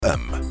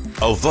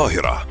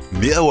الظاهرة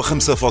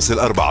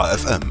 105.4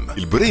 FM،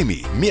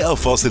 البريمي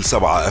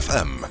 100.7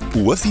 FM،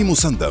 وفي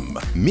مسندم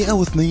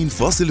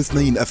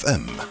 102.2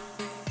 FM.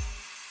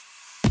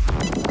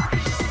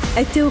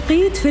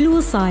 التوقيت في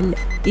الوصال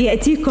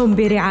يأتيكم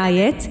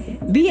برعاية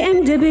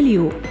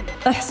BMW.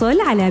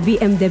 احصل على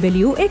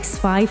BMW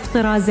X5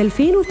 طراز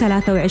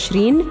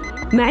 2023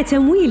 مع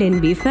تمويل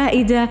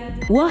بفائدة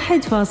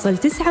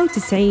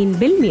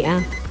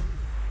 1.99%.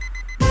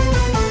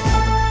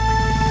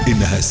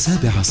 إنها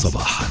 7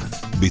 صباحا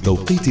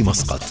بتوقيت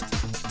مسقط.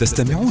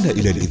 تستمعون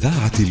إلى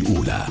الإذاعة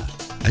الأولى،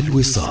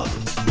 الوصال.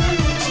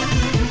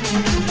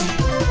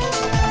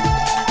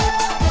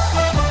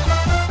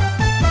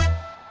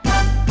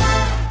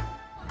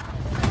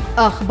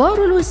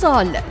 أخبار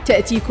الوصال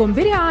تأتيكم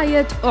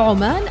برعاية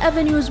عمان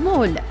أفنيوز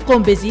مول.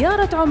 قم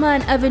بزيارة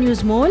عمان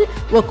أفنيوز مول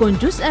وكن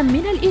جزءا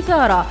من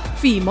الإثارة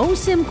في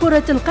موسم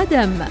كرة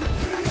القدم.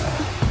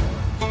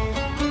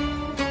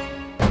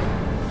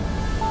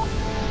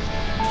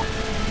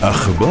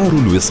 أخبار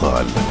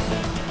الوصال.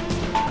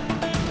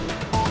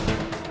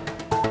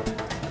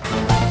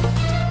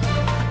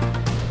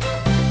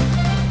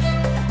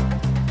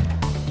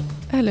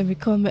 أهلا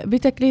بكم.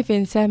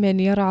 بتكليف سام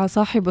يرعى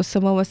صاحب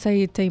السمو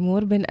السيد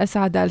تيمور بن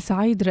أسعد آل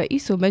سعيد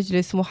رئيس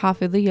مجلس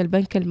محافظي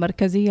البنك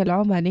المركزي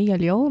العماني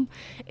اليوم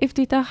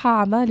افتتاح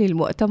أعمال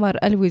المؤتمر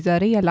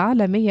الوزاري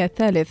العالمي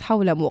الثالث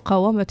حول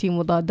مقاومة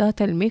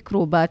مضادات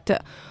الميكروبات.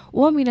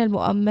 ومن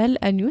المؤمل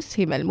أن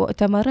يسهم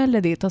المؤتمر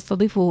الذي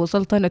تستضيفه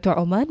سلطنة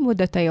عمان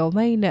مدة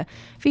يومين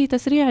في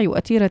تسريع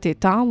وتيرة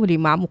التعامل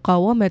مع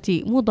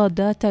مقاومة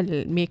مضادات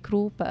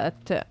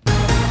الميكروبات.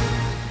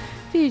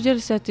 في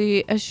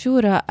جلسة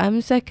الشورى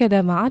أمس أكد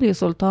معالي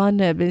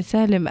سلطان بن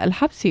سالم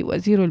الحبسي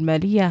وزير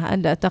المالية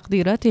أن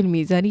تقديرات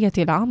الميزانية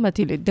العامة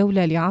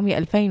للدولة لعام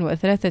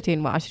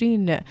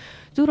 2023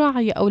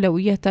 تراعي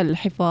أولوية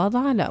الحفاظ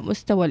على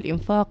مستوى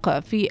الإنفاق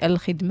في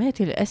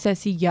الخدمات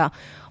الأساسية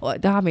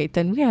ودعم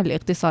التنويع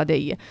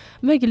الاقتصادي.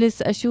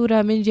 مجلس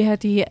الشورى من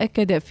جهته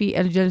أكد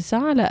في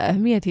الجلسة على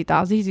أهمية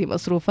تعزيز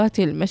مصروفات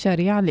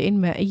المشاريع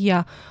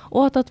الإنمائية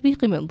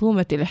وتطبيق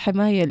منظومة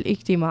الحماية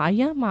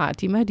الاجتماعية مع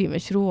اعتماد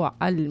مشروع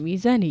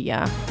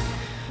الميزانية.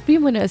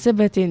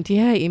 بمناسبة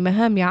انتهاء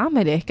مهام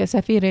عمله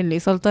كسفير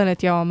لسلطنة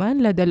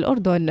عمان لدى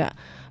الأردن،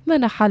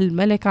 منح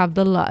الملك عبد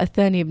الله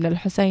الثاني بن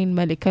الحسين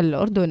ملك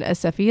الأردن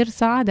السفير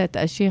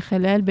سعادة الشيخ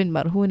هلال بن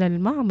مرهون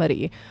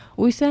المعمري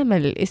وسام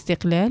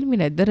الاستقلال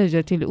من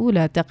الدرجة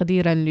الأولى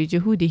تقديرا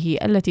لجهوده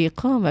التي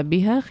قام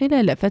بها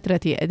خلال فترة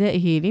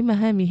أدائه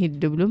لمهامه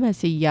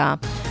الدبلوماسية.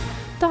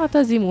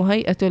 تعتزم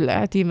هيئة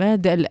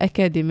الاعتماد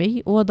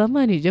الأكاديمي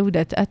وضمان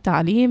جودة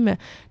التعليم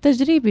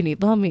تجري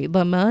بنظام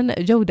ضمان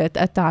جودة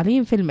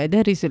التعليم في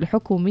المدارس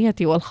الحكومية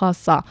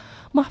والخاصة.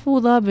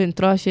 محفوظة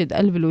بنت راشد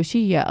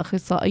البلوشية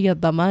أخصائية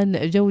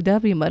ضمان جودة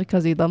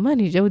بمركز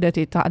ضمان جودة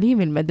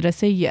التعليم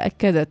المدرسي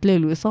أكدت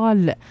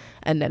للوصال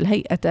أن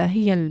الهيئة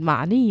هي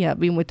المعنية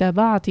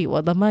بمتابعة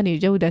وضمان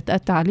جودة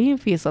التعليم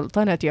في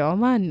سلطنة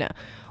عمان،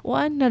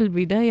 وأن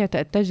البداية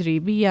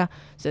التجريبية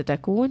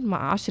ستكون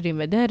مع 10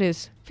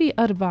 مدارس في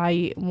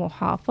 4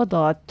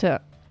 محافظات.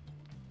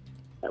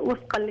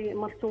 وفقا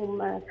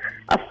لمرسوم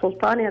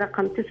السلطاني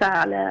رقم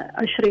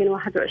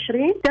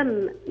 9/2021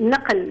 تم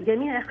نقل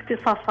جميع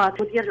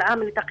اختصاصات مدير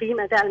العام لتقييم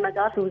أداء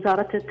المدارس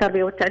وزارة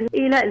التربية والتعليم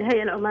إلى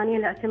الهيئة العمانية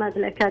للاعتماد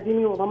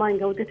الأكاديمي وضمان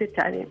جودة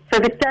التعليم.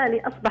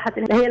 فبالتالي أصبحت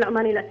الهيئة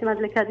العمانية للاعتماد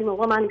الأكاديمي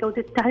وضمان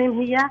جودة التعليم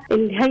هي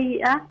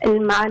الهيئة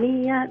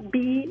المعنية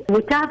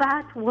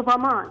بمتابعة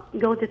وضمان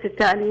جودة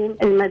التعليم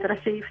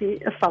المدرسي في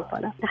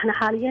السلطنة. نحن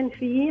حاليا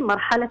في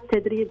مرحلة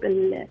تدريب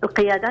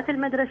القيادات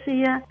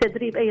المدرسية،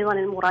 تدريب أيضا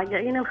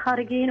المراجعين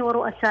الخارجيين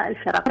ورؤساء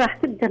الفرق. راح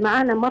تبدأ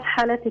معنا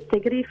مرحلة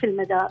التجريب في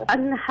المدارس.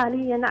 عندنا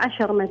حاليا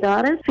 10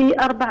 مدارس في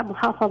 4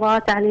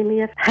 محافظات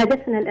تعليمية.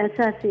 هدفنا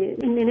الأساسي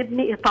أن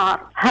نبني إطار،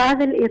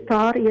 هذا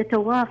الإطار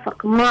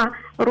يتوافق مع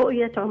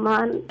رؤية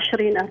عمان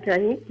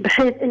 2040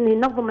 بحيث أن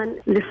نضمن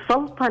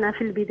للسلطنة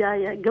في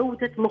البداية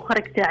جودة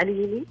مخرج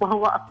تعليمي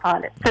وهو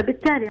الطالب.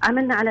 فبالتالي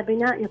عملنا على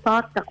بناء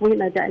إطار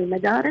تقويم أداء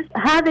المدارس.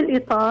 هذا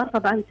الإطار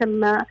طبعا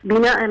تم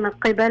بناء من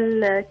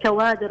قبل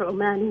كوادر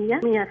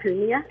عمانية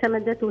 100%،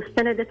 اعتمدت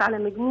واستندت على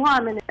مجموعة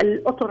من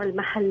الأطر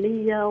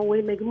المحلية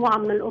ومجموعة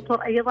من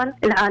الأطر أيضا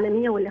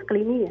العالمية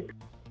والإقليمية.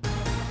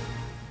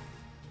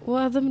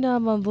 وضمن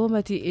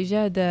منظومة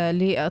إجادة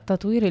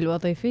للتطوير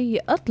الوظيفي،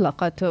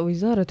 أطلقت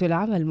وزارة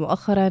العمل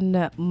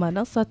مؤخرا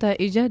منصة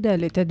إجادة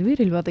للتدوير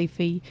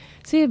الوظيفي.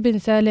 سيد بن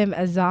سالم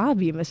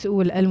الزعابي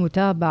مسؤول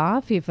المتابعة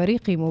في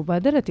فريق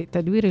مبادرة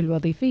التدوير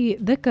الوظيفي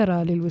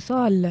ذكر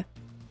للوصال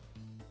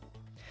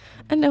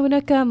أن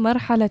هناك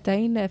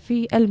مرحلتين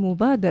في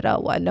المبادرة،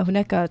 وأن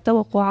هناك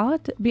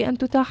توقعات بأن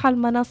تتاح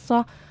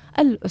المنصة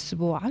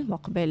الأسبوع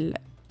المقبل.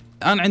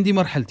 الآن عندي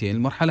مرحلتين.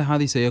 المرحلة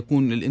هذه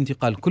سيكون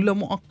الانتقال كله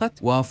مؤقت،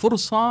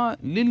 وفرصة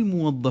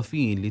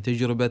للموظفين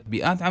لتجربة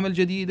بيئات عمل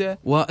جديدة،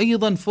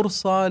 وأيضا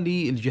فرصة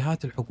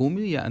للجهات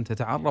الحكومية أن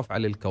تتعرف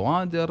على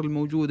الكوادر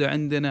الموجودة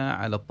عندنا،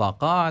 على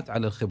الطاقات،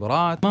 على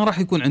الخبرات. ما راح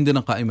يكون عندنا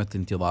قائمة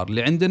انتظار،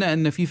 اللي عندنا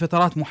أن في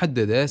فترات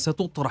محددة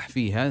ستطرح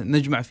فيها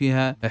نجمع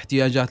فيها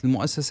احتياجات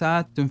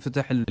المؤسسات،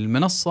 تنفتح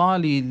المنصة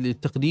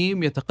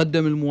للتقديم،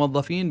 يتقدم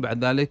الموظفين،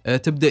 بعد ذلك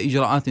تبدأ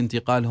إجراءات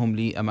انتقالهم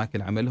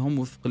لأماكن عملهم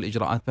وفق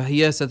الإجراءات.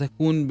 فهي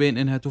ستكون بين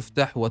أنها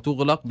تفتح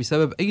وتغلق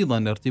بسبب أيضا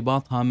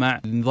ارتباطها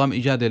مع نظام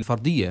إجادة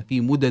الفردية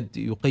في مدد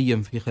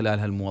يقيم في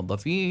خلالها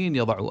الموظفين،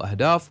 يضعوا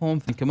أهدافهم.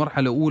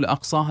 كمرحلة أولى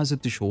أقصاها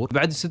 6 شهور،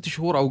 بعد 6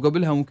 شهور أو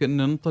قبلها ممكن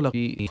أن ننطلق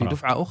في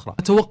دفعة أخرى.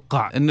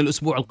 أتوقع أن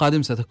الأسبوع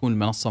القادم ستكون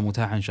المنصة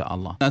متاحة إن شاء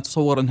الله.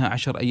 أتصور أنها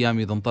 10 أيام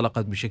إذا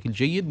انطلقت بشكل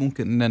جيد،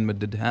 ممكن أن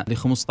نمددها ل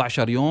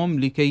 15 يوم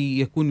لكي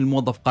يكون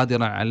الموظف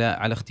قادرا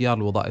على اختيار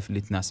الوظائف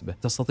اللي تناسبه.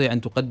 تستطيع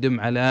أن تقدم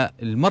على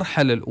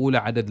المرحلة الأولى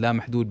عدد لا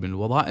محدود من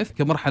الوظائف،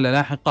 كمرحلة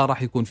لاحقة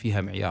راح يكون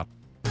فيها معيار.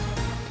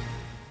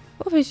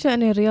 وفي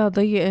الشأن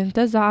الرياضي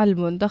انتزع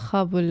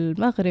المنتخب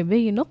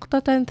المغربي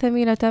نقطة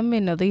ثمينة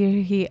من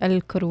نظيره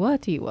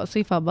الكرواتي،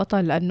 وصف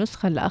بطل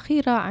النسخة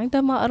الأخيرة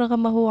عندما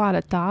أرغمه على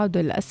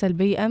التعادل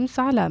السلبي أمس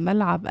على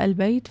ملعب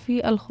البيت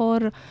في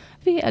الخور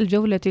في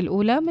الجولة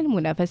الأولى من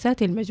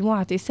منافسات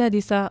المجموعة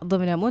السادسة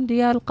ضمن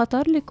مونديال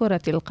قطر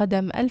لكرة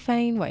القدم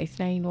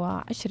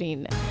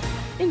 2022.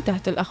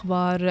 انتهت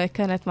الأخبار،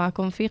 كانت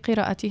معكم في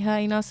قراءتها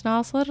إيناس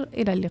ناصر.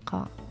 إلى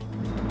اللقاء.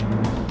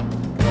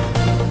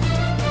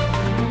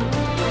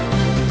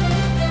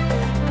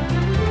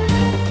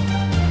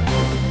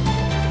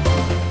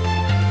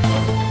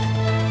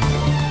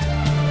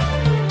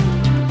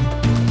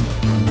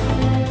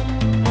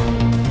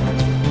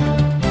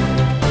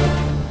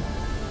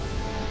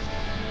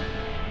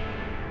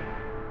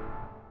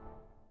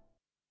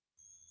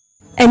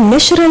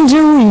 النشرة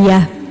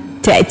الجوية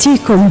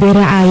تأتيكم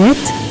برعاية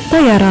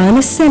طيران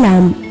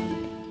السلام.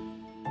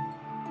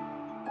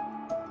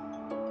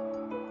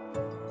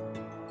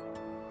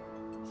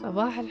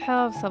 صباح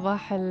الحب،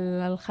 صباح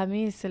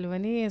الخميس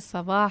الونيس،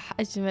 صباح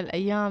أجمل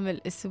أيام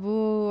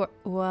الأسبوع،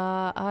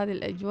 وهذه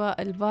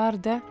الأجواء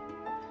الباردة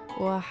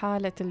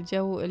وحالة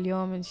الجو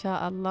اليوم إن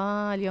شاء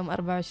الله. اليوم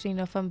 24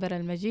 نوفمبر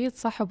المجيد،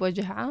 صحب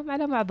وجه عام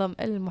على معظم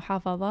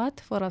المحافظات،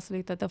 فرص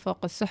لتدفق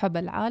السحب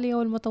العالية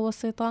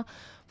والمتوسطة،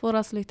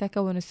 فرص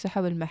لتكون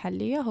السحب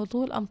المحلية،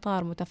 هطول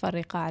أمطار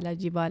متفرقة على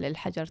جبال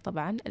الحجر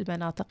طبعا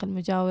المناطق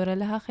المجاورة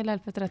لها خلال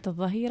فترة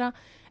الظهيرة،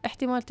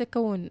 احتمال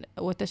تكون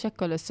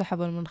وتشكل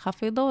السحب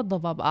المنخفضة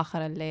والضباب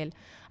آخر الليل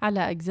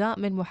على أجزاء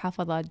من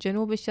محافظات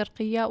جنوب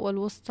الشرقية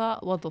والوسطى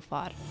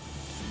وظفار.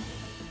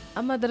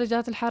 أما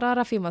درجات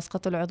الحرارة في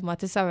مسقط العظمى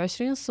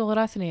 29،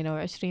 الصغرى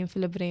 22، في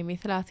البريمي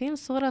 30،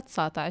 الصغرى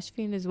 19،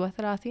 في نزوة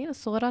 30،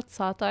 الصغرى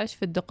 19،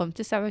 في الدقم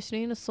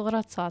 29،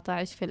 الصغرى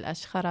 19، في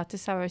الأشخرة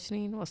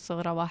 29،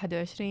 والصغرى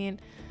 21،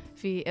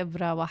 في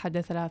إبرة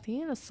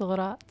 31،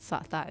 الصغرى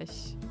 19.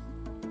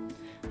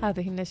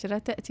 هذه النشرة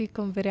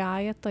تأتيكم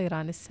برعاية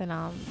طيران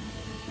السلام.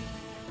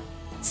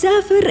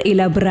 سافر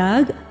إلى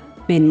براغ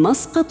من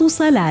مسقط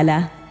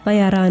صلالة،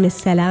 طيران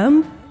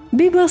السلام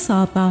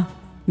ببساطة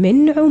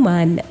من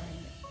عمان.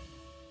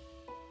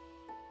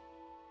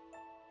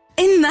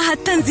 إنها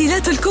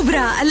التنزيلات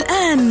الكبرى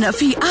الآن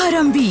في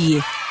R&B.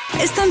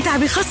 استمتع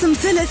بخصم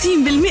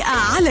 30%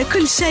 على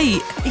كل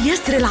شيء.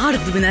 يسر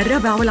العرض من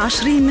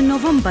 24 من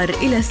نوفمبر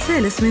إلى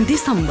 3 من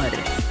ديسمبر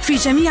في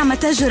جميع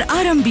متاجر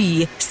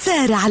R&B.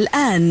 سارع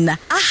الآن،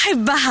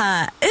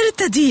 أحبها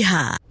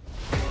ارتديها.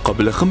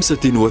 قبل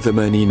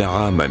 85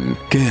 عاما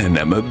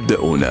كان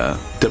مبدأنا،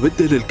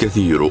 تبدل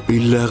الكثير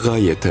إلا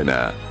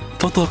غايتنا،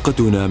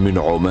 فطاقتنا من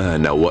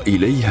عمان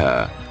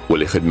وإليها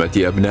ولخدمة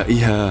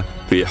أبنائها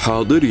في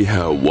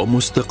حاضرها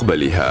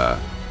ومستقبلها.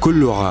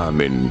 كل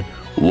عام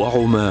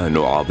وعمان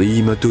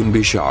عظيمة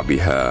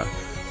بشعبها،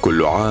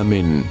 كل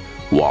عام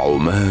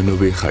وعمان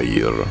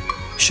بخير.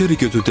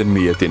 شركة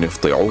تنمية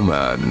نفط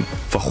عمان،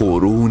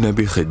 فخورون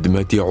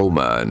بخدمة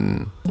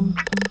عمان.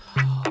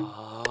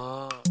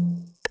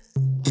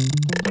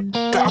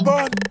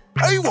 تعبان؟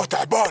 أيوة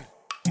تعبان،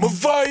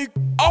 متضايق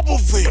أبو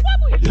الضيق.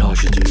 يا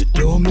جديد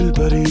دوم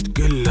البريد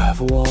كله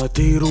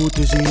فواتير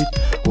وتزيد،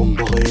 وان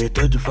بغيت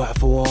ادفع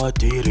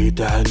فواتيري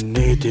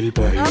تعنيت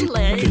البعيد.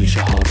 كل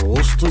شهر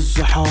وسط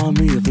الزحام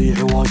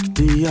يضيع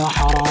وقتي يا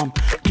حرام،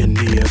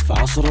 كني في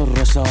عصر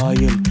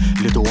الرسايل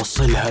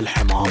لتوصلها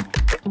الحمام.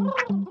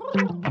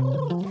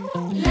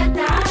 لا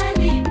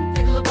تعاني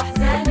تقلب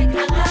احزانك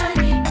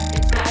اغاني،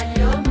 ادفع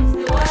اليوم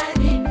في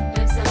ثواني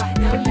لمسه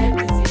واحده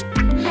ولا تزيد.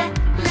 لا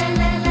لا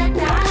لا لا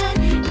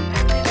تعاني،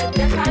 عندنا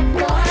الدفع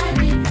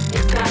الثواني،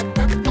 ادفع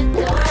التطبيق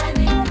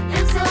ثواني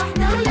لمسه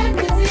واحده ولا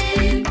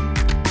تزيد.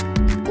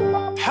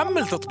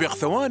 حمل تطبيق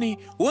ثواني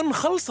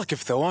ونخلصك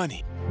في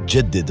ثواني.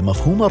 جدد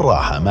مفهوم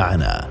الراحة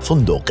معنا.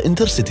 فندق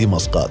انترسيتي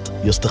مسقط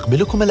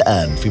يستقبلكم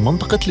الآن في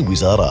منطقة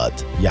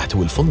الوزارات.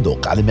 يحتوي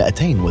الفندق على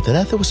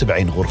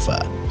 273 غرفة،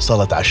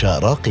 صالة عشاء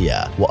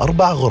راقية،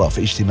 و4 غرف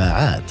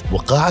اجتماعات،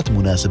 وقاعة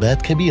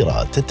مناسبات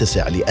كبيرة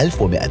تتسع ل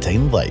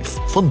 1200 ضيف.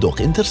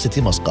 فندق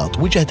انترسيتي مسقط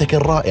وجهتك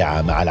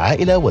الرائعة مع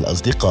العائلة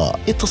والأصدقاء.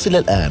 اتصل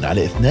الآن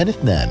على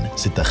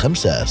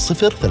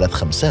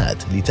 2265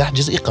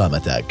 لتحجز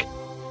إقامتك.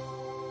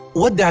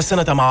 ودع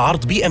السنة مع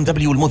عرض BMW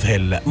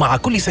المذهل. مع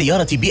كل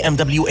سيارة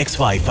BMW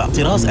X5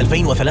 طراز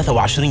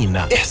 2023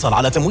 احصل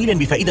على تمويل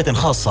بفائدة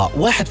خاصة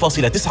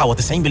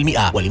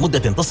 1.99% ولمدة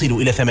تصل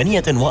إلى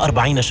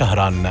 48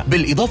 شهرا،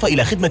 بالإضافة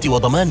إلى خدمة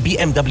وضمان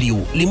BMW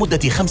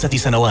لمدة 5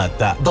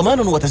 سنوات، ضمان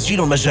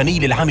وتسجيل مجاني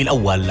للعام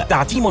الأول،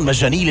 تعتيم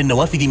مجاني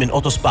للنوافذ من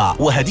أوتوسبا،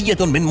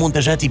 وهدية من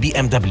منتجات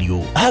BMW.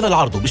 هذا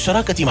العرض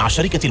بالشراكة مع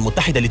الشركة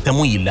المتحدة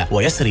للتمويل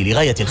ويسري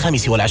لغاية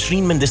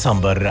 25 من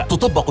ديسمبر.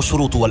 تطبق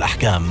الشروط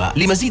والأحكام.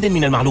 لمزيد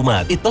من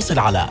المعلومات اتصل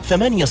على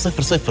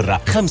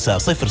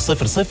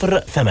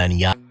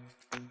 800-5000-8.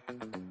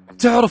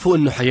 تعرفوا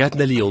أنه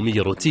حياتنا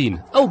اليومية روتين،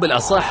 أو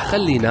بالأصح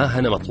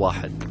خليناها نمط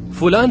واحد.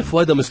 فلان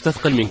فؤاد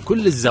مستثقل من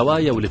كل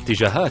الزوايا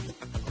والاتجاهات.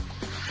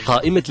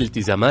 قائمة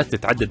الالتزامات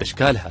تتعدد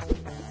أشكالها،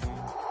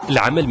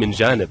 العمل من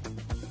جانب،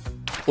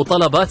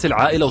 وطلبات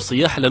العائلة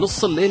وصياح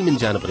لنص الليل من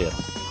جانب غير،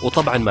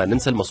 وطبعا ما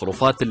ننسى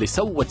المصروفات اللي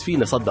سوت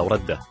فينا صدى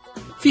وردة.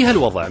 في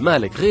هالوضع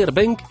مالك غير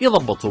بنك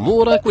يضبط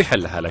أمورك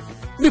ويحلها لك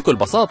بكل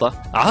بساطة.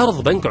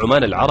 عرض بنك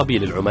عمان العربي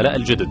للعملاء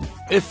الجدد.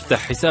 افتح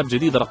حساب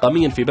جديد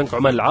رقميا في بنك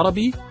عمان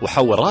العربي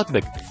وحول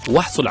راتبك،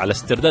 واحصل على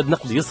استرداد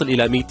نقد يصل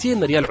إلى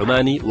 200 ريال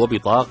عماني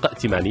وبطاقة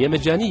ائتمانية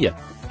مجانية.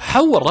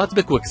 حول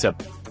راتبك واكسب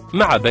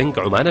مع بنك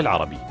عمان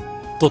العربي.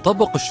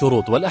 تطبق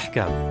الشروط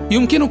والأحكام.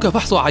 يمكنك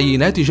فحص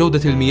عينات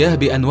جودة المياه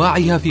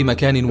بأنواعها في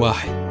مكان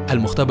واحد،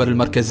 المختبر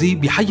المركزي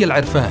بحي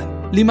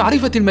العرفان.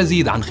 لمعرفة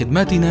المزيد عن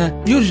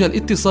خدماتنا يرجى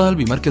الاتصال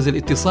بمركز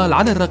الاتصال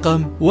على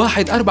الرقم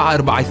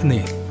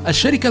 1442.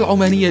 الشركة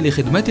العمانية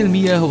لخدمات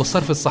المياه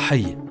والصرف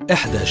الصحي،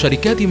 إحدى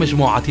شركات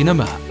مجموعة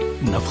نما.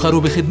 نفخر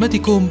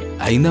بخدمتكم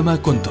أينما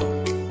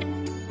كنتم.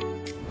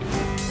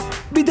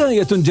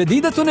 بداية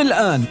جديدة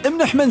الآن.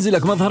 امنح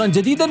منزلك مظهرا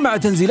جديدا مع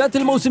تنزيلات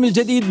الموسم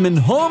الجديد من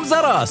هوم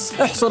زراس.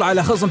 احصل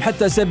على خصم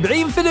حتى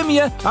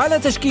 70% على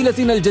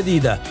تشكيلتنا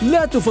الجديدة.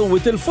 لا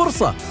تفوت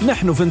الفرصة،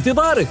 نحن في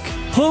انتظارك.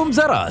 هوم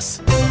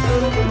زراس.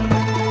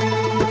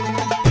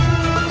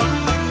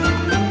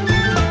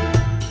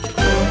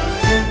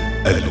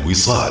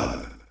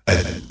 الوصال،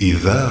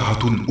 الإذاعة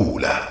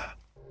الأولى.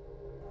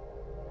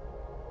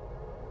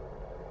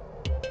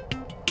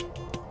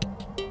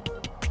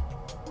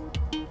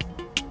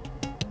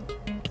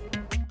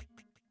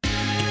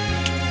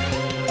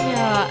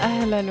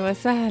 أهلا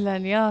وسهلا،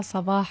 يا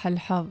صباح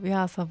الحب،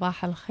 يا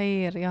صباح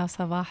الخير، يا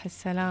صباح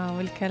السلام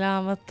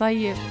والكلام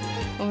الطيب.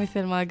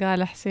 ومثل ما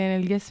قال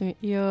حسين القسمي،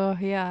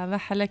 يوه يا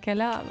محلى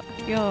كلامه،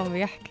 يوم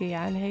يحكي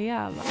عن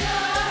هيامه.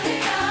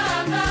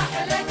 يا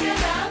محلى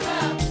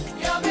كلامه،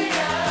 يوم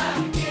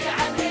يحكي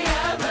عن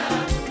هيامه،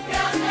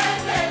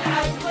 ياخذ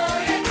العقل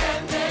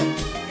ويكمل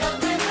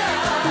قلب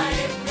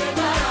النايم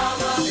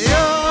بغرامه.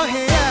 يوه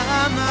يا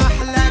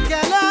محلى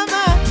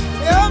كلامه،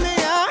 يوم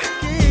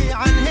يحكي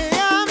عن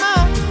هيامه،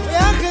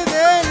 ياخذ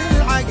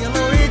العقل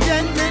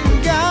ويجنن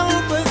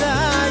قلب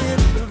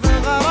ذايب في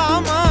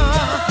غرامه.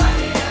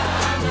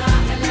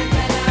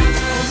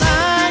 وما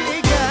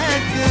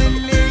نقد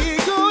اللي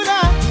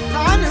يقوله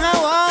عن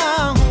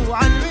هواه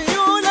وعن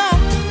ميوله،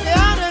 يا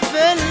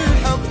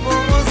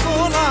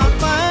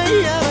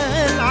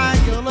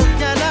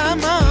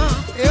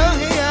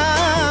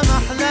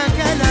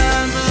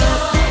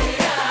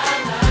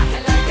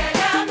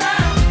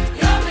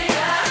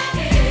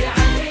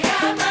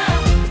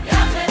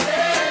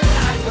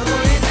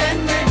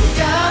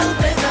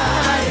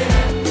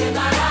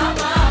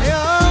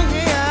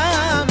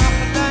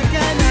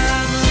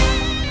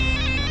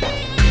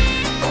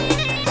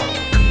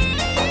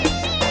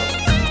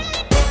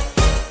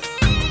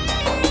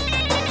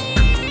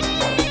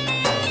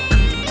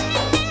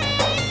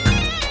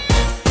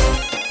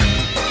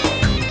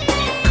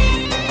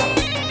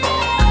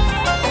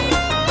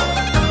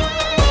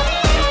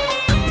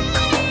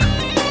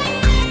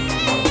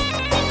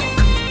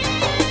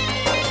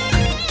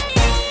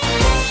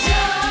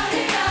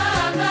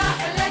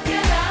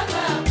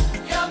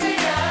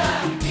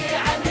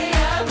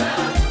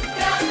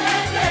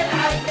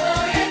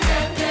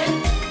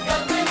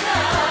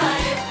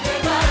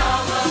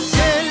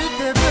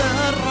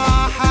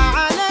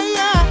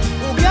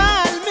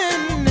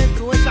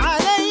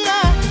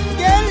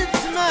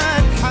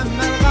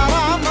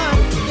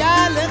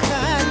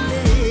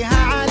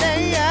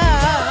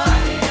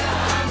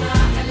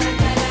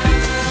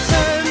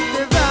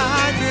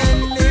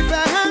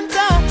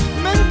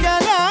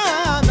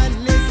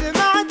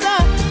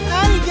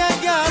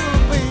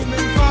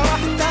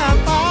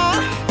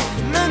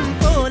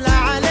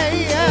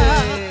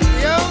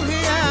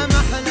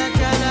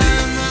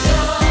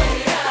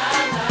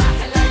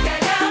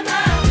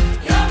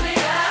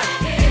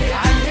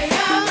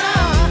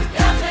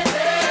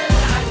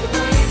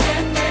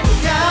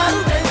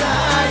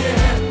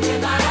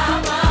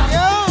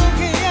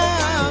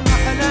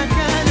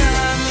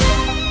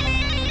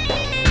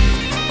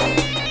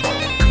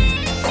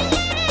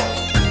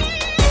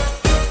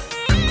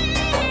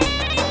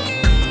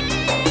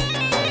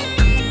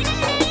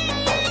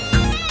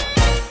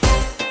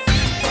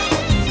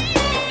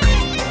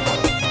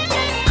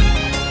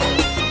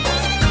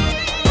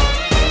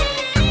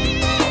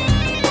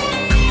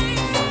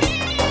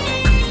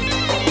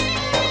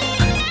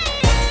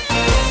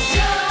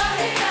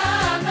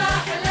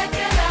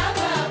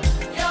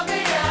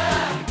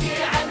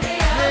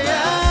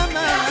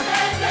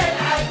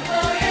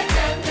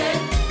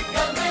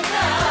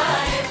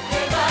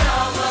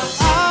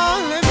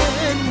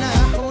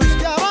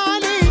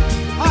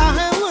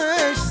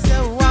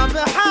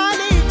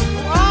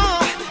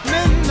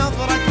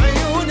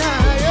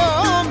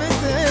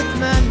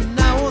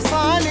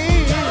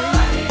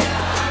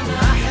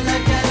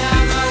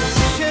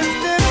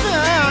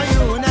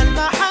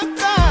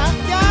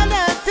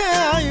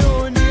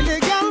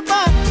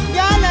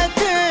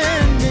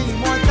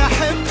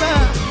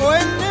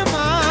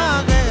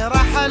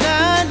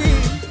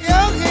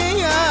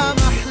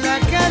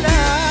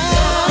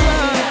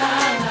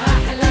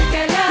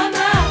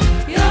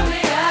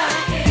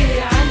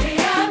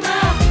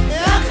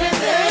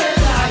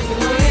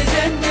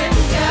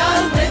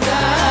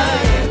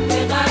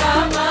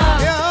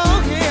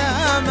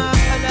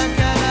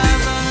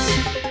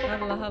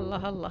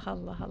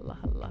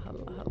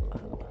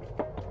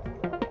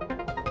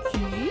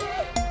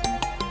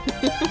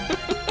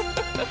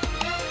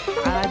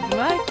عاد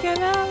ما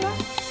كلامه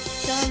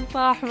كان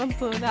طاح من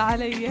طوله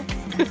علي.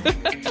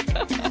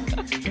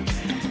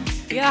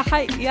 يا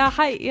حي يا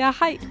حي يا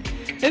حي.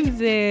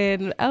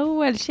 انزين،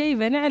 أول شي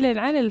بنعلن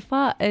عن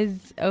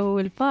الفائز أو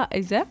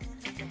الفائزة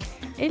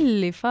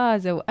اللي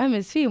فازوا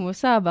أمس في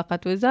مسابقة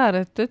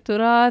وزارة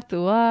التراث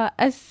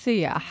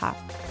والسياحة.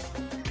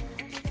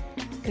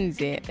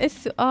 انزين،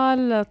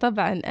 السؤال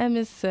طبعا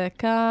أمس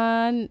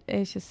كان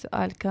إيش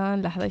السؤال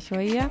كان؟ لحظة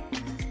شوية.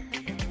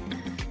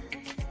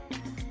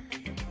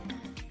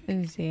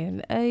 انزين،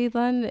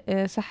 أيضا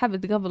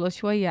سحبت قبل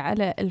شوية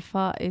على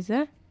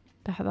الفائزة.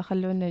 لحظة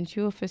خلونا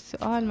نشوف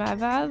السؤال مع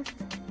بعض.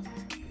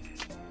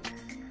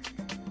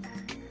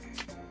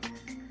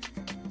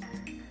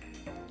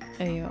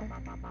 أيوه،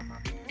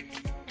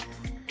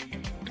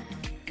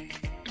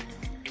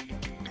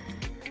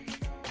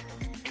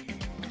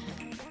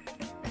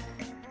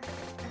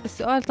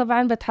 السؤال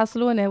طبعا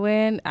بتحصلونه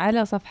وين؟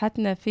 على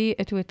صفحتنا في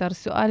تويتر.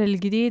 السؤال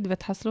الجديد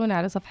بتحصلونه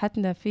على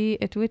صفحتنا في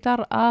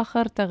تويتر.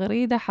 آخر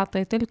تغريدة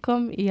حطيت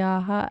لكم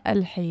إياها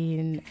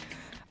الحين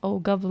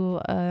أو قبل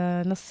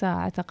نص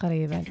ساعة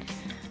تقريبا.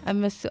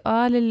 أما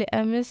السؤال اللي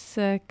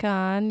أمس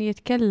كان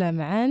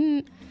يتكلم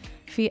عن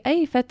في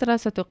أي فترة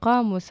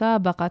ستقام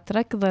مسابقة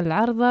ركض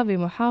العرضة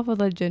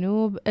بمحافظة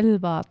جنوب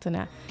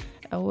الباطنة؟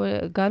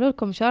 وقالوا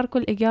لكم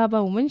شاركوا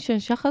الإجابة ومنشن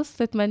شخص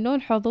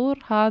تتمنون حضور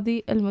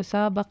هذه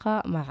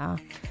المسابقة معه.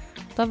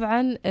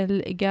 طبعا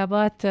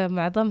الإجابات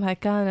معظمها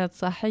كانت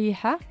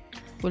صحيحة،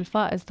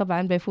 والفائز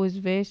طبعا بيفوز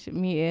بيش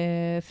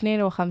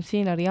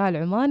 52 ريال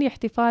عماني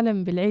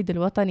احتفالا بالعيد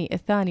الوطني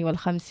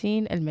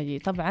 52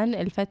 المجيد. طبعا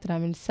الفترة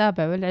من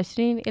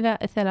 27 إلى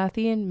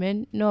 30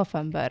 من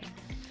نوفمبر.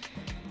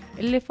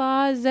 اللي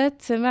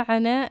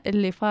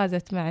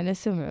فازت معنا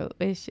سمعوا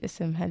ايش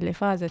اسمها اللي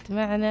فازت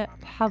معنا؟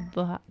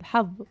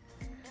 الحظ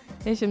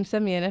ايش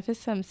مسمية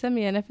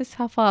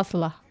نفسها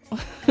فاصلة.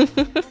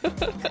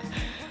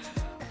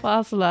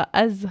 فاصلة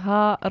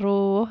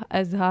أزهارو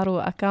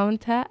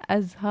أكاونتها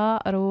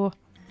أزهارو،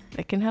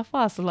 لكنها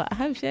فاصلة.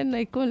 أهم شيء إنه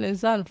يكون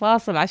الإنسان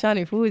فاصل عشان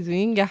يفوز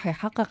وينجح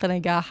يحقق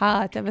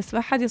نجاحاته، بس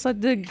ما حد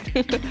يصدق.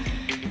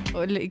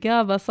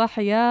 والإجابة صح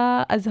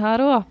يا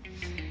أزهارو.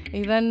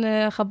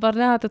 إذن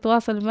خبرناها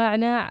تتواصل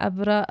معنا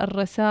عبر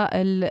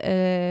الرسائل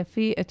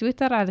في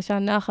تويتر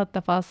علشان ناخذ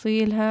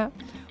تفاصيلها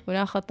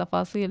وناخذ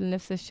تفاصيل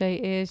نفس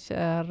الشيء إيش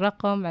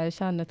الرقم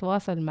علشان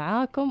نتواصل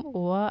معاكم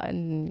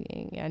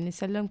ويعني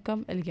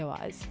نسلمكم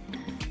الجوائز.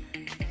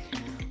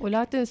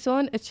 ولا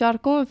تنسون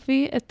تشاركون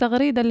في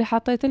التغريدة اللي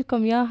حطيت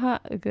لكم إياها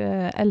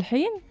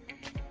الحين.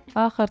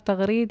 آخر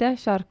تغريدة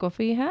شاركوا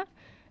فيها.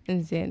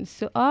 انزين،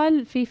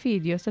 السؤال في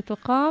فيديو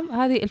ستقام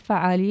هذه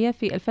الفعالية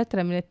في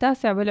الفترة من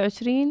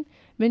 29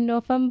 من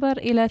نوفمبر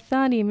إلى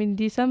 2 من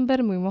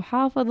ديسمبر من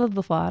محافظة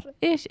ظفار.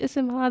 إيش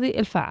اسم هذه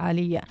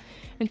الفعالية؟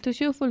 انتوا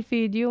شوفوا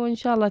الفيديو وإن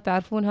شاء الله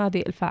تعرفون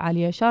هذه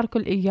الفعالية.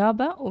 شاركوا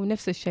الإجابة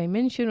ونفس الشيء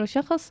منشنوا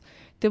شخص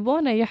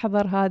تبونه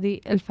يحضر هذه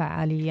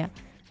الفعالية.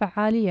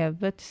 فعالية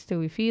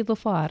بتستوي في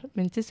ظفار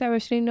من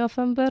 29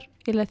 نوفمبر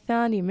إلى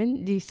 2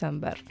 من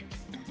ديسمبر.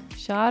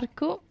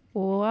 شاركوا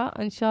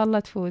وإن شاء الله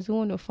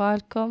تفوزون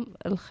وفالكم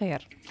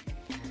الخير.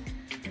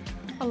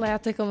 الله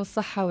يعطيكم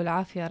الصحة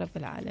والعافية يا رب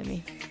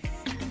العالمين.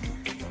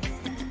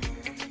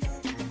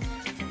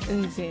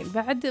 انزين،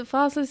 بعد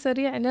فاصل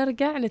سريع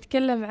نرجع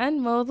نتكلم عن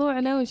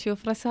موضوعنا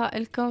ونشوف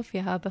رسائلكم في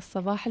هذا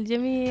الصباح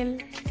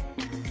الجميل.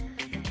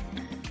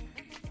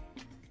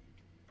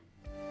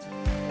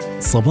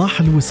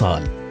 صباح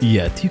الوصال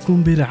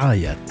يأتيكم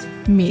برعاية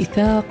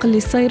ميثاق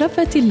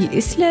للصيرفة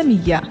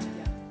الإسلامية.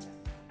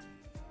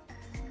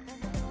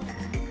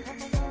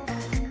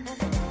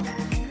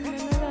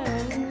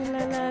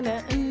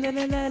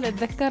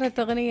 تذكرت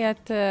أغنية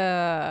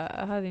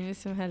هذه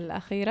اسمها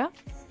الأخيرة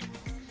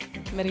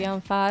مريم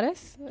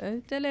فارس.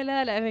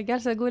 لا أنا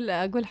جالسة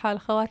أقول حال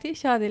خواتي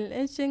إيش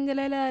هذه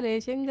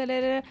شنقلالالي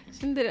شنقلالالي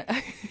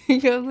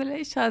أقول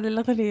إيش هذه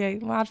الأغنية،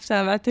 ما أعرف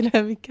سامعت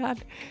لها مكان.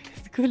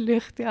 تقول لي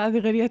أختي هذه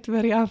أغنية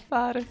مريم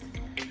فارس.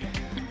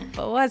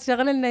 فواز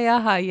شغل لنا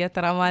إياها هي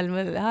ترى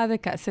مال هذا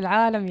كأس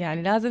العالم،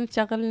 يعني لازم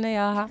تشغل لنا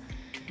إياها.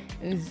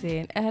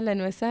 زين،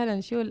 أهلا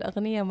وسهلا. شو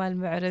الأغنية مال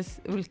معرس؟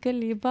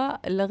 والكل يبا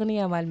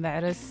الأغنية مال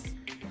معرس.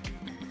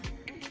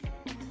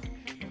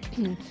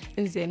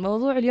 زين،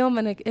 موضوع اليوم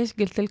أنا إيش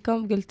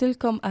قلت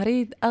لكم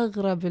أريد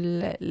أغرب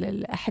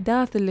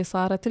الأحداث اللي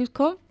صارت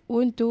لكم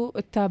وانتوا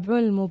تتابعون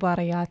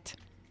المباريات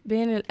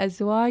بين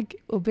الأزواج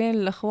وبين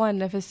الأخوان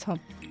نفسهم.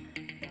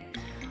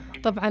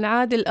 طبعا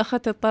عادي الأخت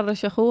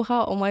تطرش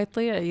أخوها وما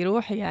يطيع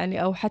يروح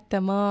يعني، أو حتى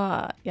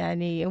ما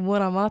يعني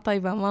أموره ما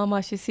طيبة ما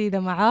ماشي سيدة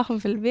معاهم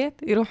في البيت،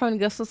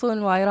 يروحون يقصصون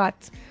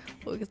الوايرات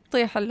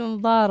ويطيح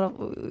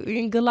المضارب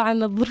وينقلع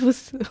عن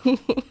الضروس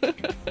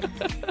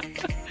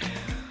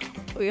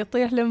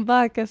ويطيح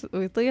المباكس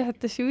ويطيح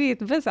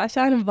التشويت بس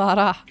عشان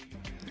مباراة،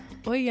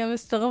 وهي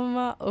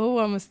مستغمة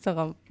وهو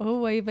مستغم،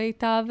 هو يبي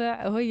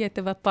يتابع وهي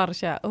تبى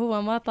الطرشة،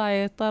 هو ما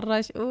طايق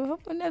يطرش وهو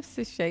نفس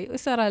الشيء.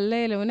 وسرى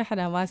الليل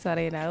ونحن ما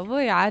سرينا.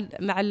 وبوي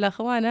مع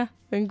الأخوانة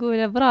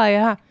بنقول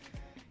براية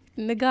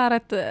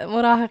نقارة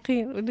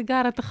مراهقين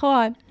ونقارة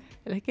أخوان،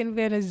 لكن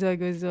بين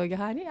الزوج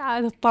والزوجة هاني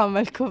عاد الطامة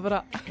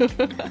الكبرى.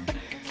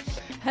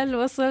 هل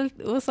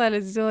وصل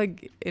الزوج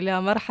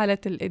إلى مرحلة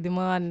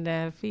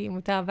الإدمان في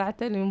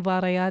متابعته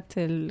لمباريات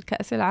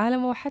الكأس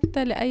العالم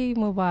وحتى لأي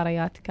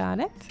مباريات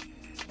كانت؟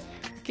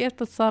 كيف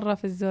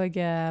تتصرف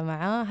الزوجة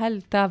معاه؟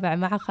 هل تتابع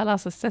معه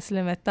خلاص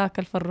استسلمت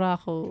تاكل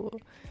فراخ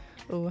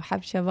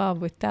وحب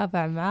شباب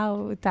وتتابع معاه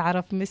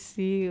وتعرف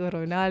ميسي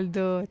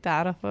ورونالدو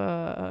تعرف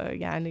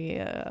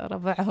يعني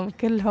ربعهم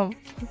كلهم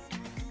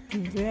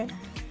زين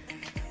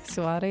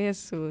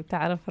سواريس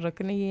وتعرف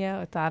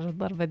الركنية وتعرف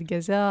ضربة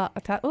جزاء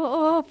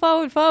أوه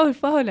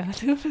فاول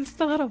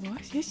استغرب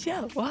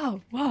واو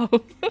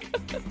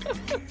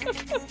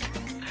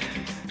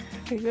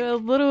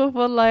الظروف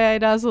والله يا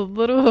ناس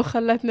الظروف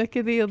خلتنا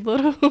كذي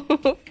الظروف.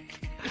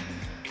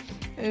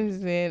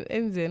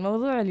 انزين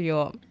موضوع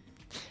اليوم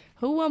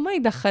هو ما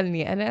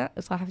يدخلني أنا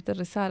صاحبة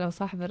الرسالة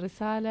وصاحب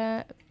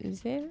الرسالة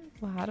زين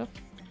ما أعرف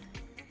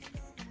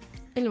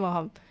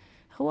المهم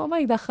هو ما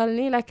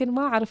يدخلني لكن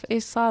ما أعرف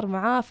إيش صار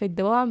معاه في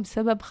الدوام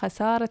بسبب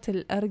خسارة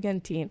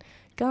الأرجنتين.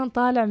 كان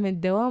طالع من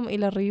الدوام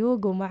إلى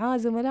الريوق ومعاه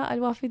زملاء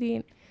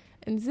الوافدين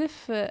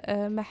نزف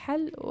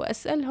محل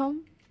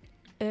وأسألهم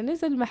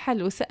نزل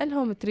محل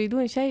وسألهم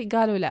تريدون شيء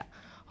قالوا لا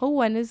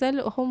هو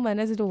نزل وهم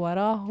نزلوا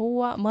وراه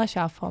هو ما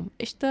شافهم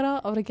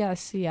اشترى ورجع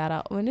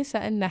السيارة ونسى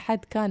أن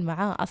حد كان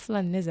معاه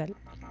أصلا نزل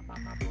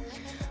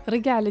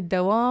رجع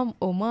للدوام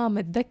وما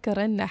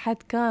متذكر أن حد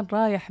كان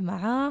رايح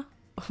معاه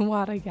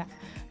وما رجع.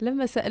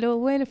 لما سألوه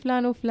وين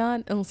فلان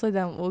وفلان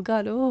انصدم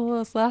وقالوا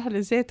اوه صح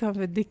نسيتهم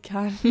في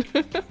الدكان.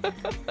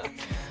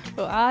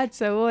 وعاد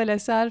سووا له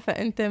سالفة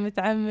انت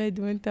متعمد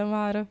وانت ما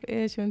اعرف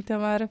ايش وانت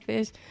ما اعرف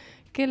ايش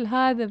كل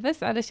هذا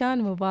بس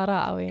علشان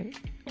مباراة وين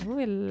هو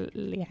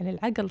يعني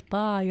العقل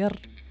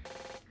طاير.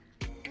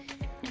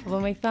 أبو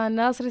ميثاء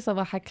ناصري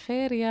صباحك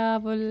خير يا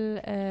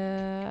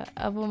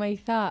أبو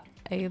ميثاء.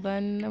 أيضا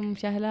أم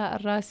شهلاء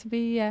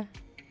الراسبية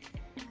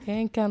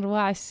كان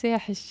رواع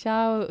السيح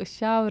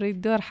الشاوري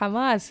الدور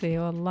حماسي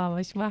والله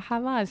مش ما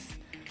حماس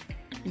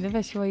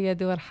نبى شوية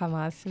دور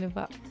حماس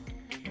نبى.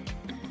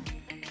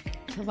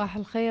 صباح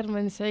الخير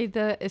من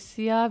سعيدة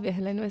السياب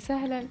أهلا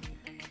وسهلا.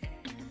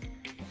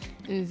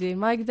 انزين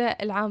ماجدة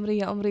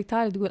العامرية أم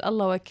ريتال تقول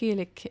الله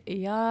وكيلك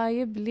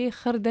يايب لي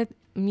خردة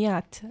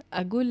 100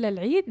 أقول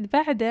للعيد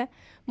بعده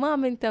ما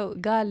منتو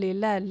قال لي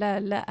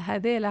لا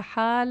هذيلا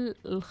حال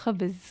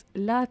الخبز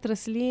لا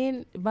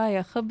ترسلين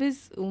بايا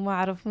خبز وما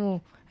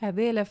عرفوه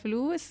هذيلا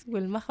فلوس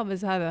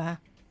والمخبز هذا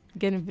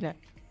جنبنا.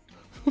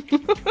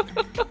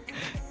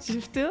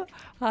 شفتوا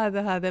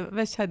هذا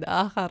مشهد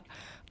آخر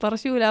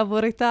طرشوا أبو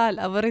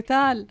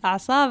ريتال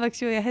أعصابك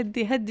شوية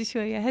هدي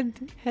شوية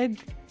هدي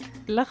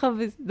لا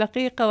خبز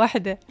دقيقة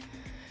واحدة.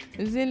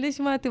 إنزين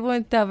ليش ما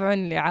تبون تتابعون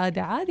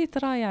الإعادة عادي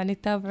ترى يعني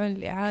تتابعون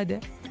الإعادة.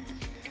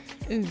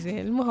 إنزين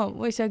المهم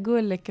وإيش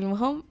أقول لك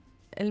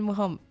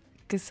المهم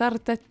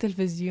كسرت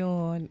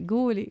التلفزيون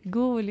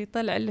قولي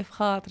طلع اللي في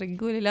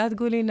خاطرك قولي لا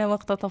تقولي إنها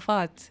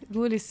مقتطفات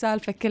قولي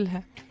السالفة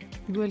كلها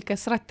قول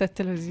كسرت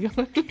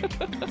التلفزيون.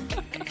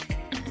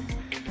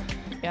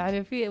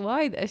 يعني في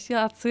وايد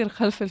أشياء تصير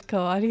خلف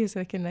الكواليس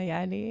لكنها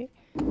يعني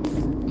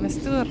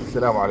مستور.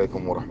 السلام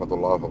عليكم ورحمة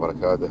الله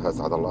وبركاته.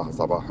 أسعد الله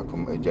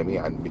صباحكم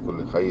جميعا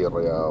بكل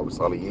خير يا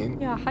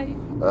وصاليين. يا حي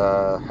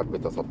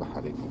حبيت أصبح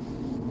عليكم.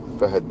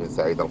 فهد بن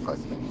سعيد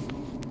القاسمي.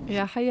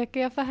 يا حيك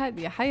يا فهد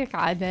يا حيك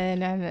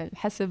عاد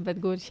حسب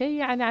بتقول شيء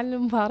يعني عن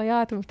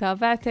المباريات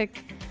ومتابعتك.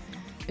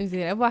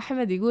 زين أبو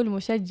أحمد يقول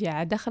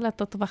مشجعة دخلت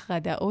تطبخ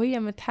غداء وهي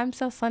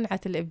متحمسة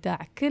صنعت الإبداع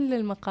كل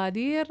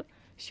المقادير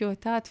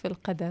شوتات في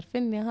القدر في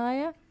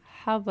النهاية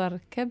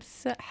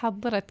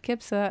حضرت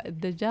كبسة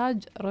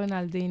الدجاج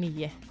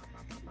رونالدينية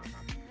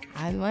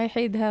عاد ما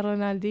يحيدها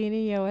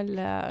رونالدينية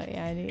ولا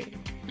يعني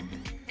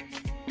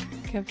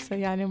كبسة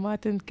يعني ما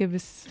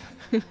تنكبس.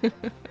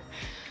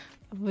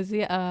 أبو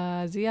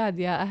زياد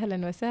يا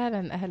أهلا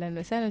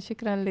وسهلا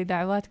شكرا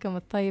لدعواتكم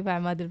الطيبة.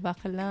 عماد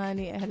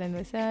الباقلاني أهلا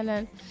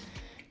وسهلا.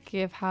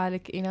 كيف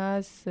حالك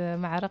إناس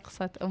مع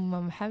رقصة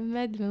أم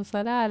محمد من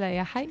صلالة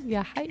يا حي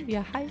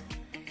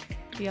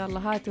يلا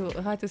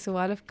هاتوا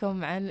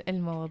سوالفكم عن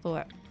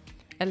الموضوع.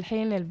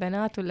 الحين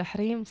البنات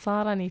والحريم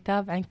صارن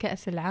يتابعن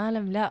كأس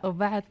العالم لا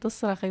وبعد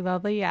تصرخ إذا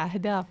ضيع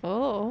أهداف.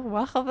 أوه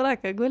ما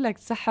خبرك أقول لك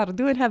سحر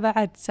دونها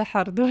بعد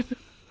سحر دون.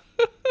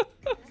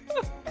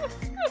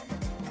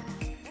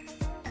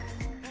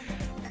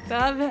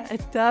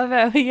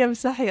 تتابع وهي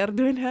مسحير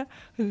دونها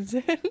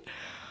زين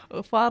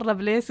وفارة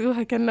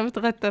بليسوها كنا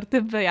متغتر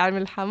تبه يعني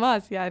من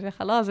الحماس يعني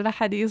خلاص لا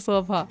حد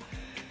يصوبها.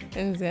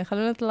 انزين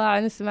خلونا نطلع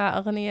نسمع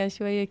أغنية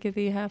شوية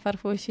كذيها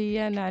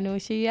فرفوشية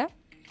نعنوشية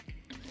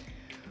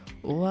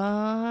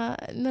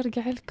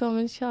ونرجع لكم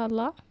إن شاء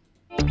الله.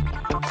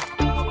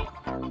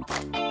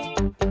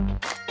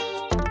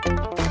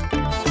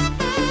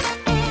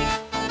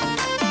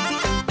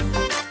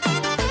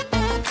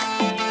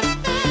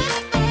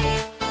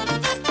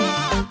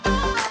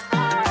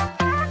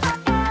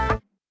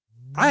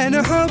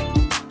 عن حب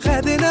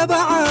خذنا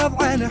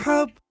بعض عن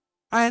حب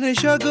عن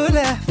شوق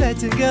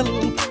ولهفة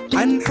قلب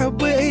عن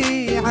حب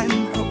عن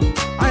حب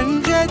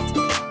عن جد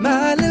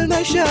ما للمكان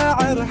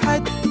المشاعر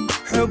حد،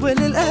 حب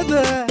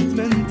للأبد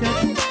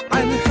منتد،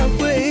 عن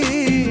حب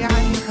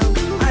عن حب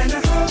عن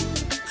حب،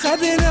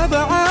 خذنا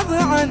بعض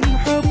عن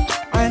حب،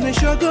 عن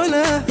شوق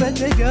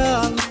ولهفة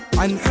قلب،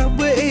 عن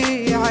حب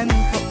عن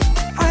حب،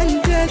 عن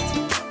جد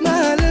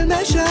ما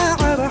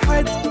للمشاعر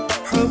حد،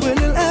 حب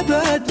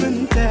للأبد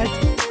منتد،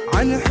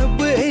 عن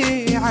حب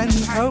عن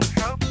حب.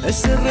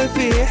 السر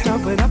في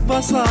حبنا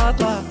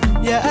ببساطة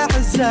يا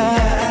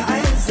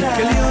أعزاء،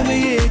 كل يوم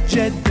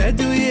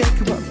يتجدد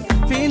ويكبر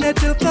فينا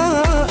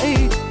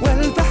تلقائي،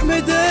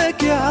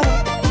 والفحمدك يا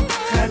رب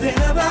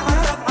خذنا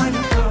بعض عن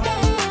حب،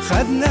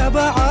 خذنا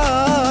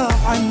بعض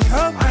عن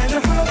حب عن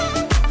حب،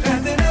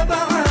 خذنا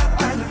بعض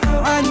عن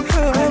حب عن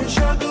حب، عن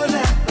شوق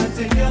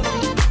ولهفة قلب،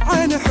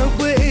 عن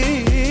حب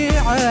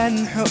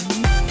عن حب.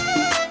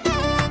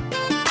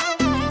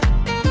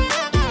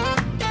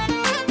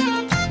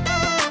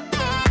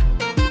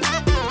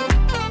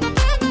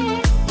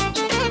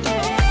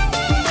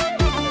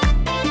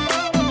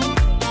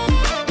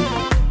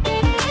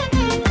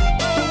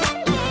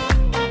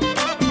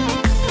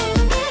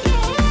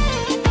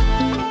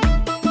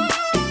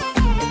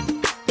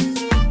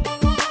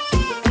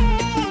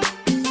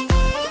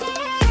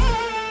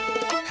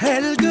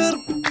 هالقرب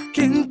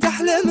كنت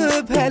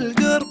أحلم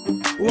بهالقرب،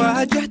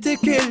 واجهت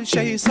كل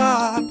شي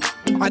صعب،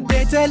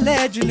 عديت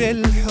لأجل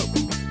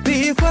الحب،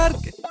 في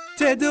فرق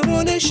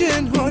تدرون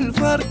شنو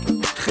الفرق،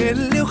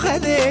 خلي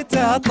وخذيت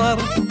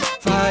طرق،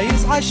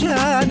 فايز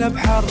عشان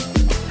بحرب.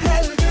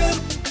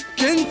 هالقرب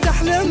كنت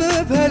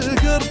أحلم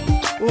بهالقرب،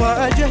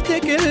 واجهت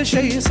كل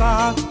شي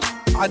صعب،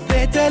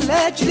 عديت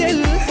لأجل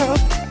الحب،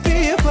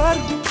 في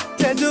فرق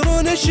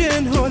تدرون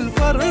شنو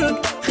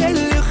الفرق،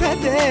 خلي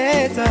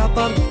وخذيت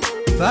طرق،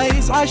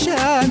 فايز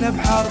عشان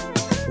بحرب.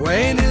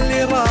 وين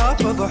اللي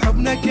رافض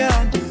حبنا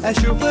كان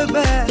أشوف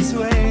بس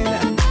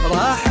وينه،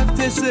 راح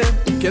ابتسم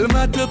كل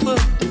ما تطب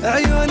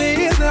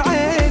عيوني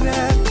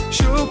بعينه،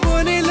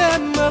 شوفوني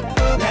لما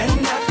اطب،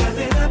 لأن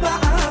خذنا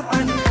بعض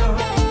عن حب،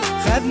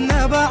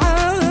 خذنا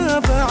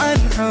بعض عن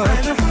حب،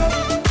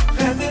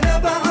 خذنا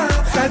بعض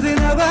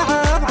خذنا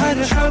بعض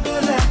عن حب،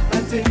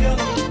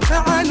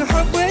 عن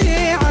حب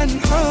عن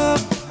حب،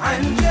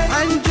 عن جد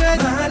عن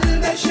جد مع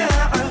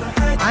المشاعر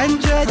حد، عن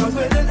جد حب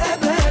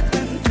للأبد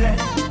منتد،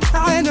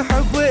 عن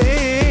حب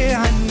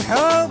عن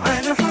حب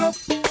عن حب،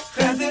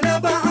 خذنا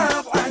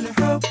بعض عن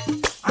حب،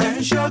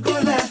 عن شوق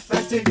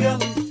ولهفة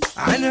قلب،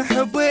 عن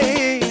حب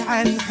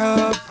عن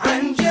حب،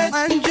 عن جد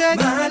عن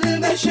جد مع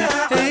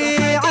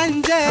المشاعر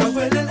عن جد حب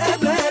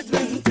للأبد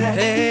منتد،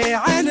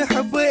 عن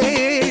حب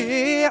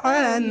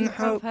عن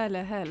حب.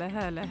 هلا هلا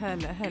هلا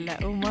هلا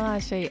هلا، وما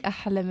شيء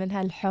أحلى من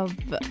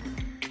هالحب.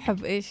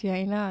 حب إيش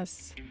يا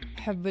ناس؟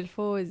 حب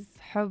الفوز،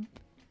 حب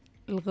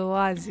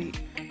الغوازي.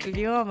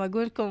 اليوم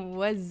أقولكم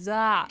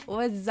وزع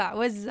وزع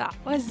وزع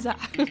وزع.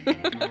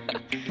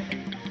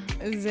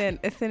 زين،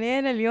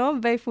 الاثنين اليوم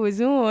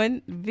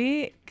بيفوزون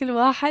بكل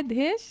واحد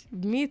هيش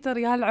ب100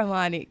 ريال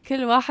عماني،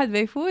 كل واحد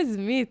بيفوز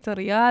 100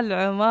 ريال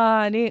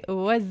عماني.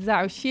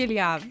 ووزع وشيل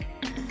يا عم،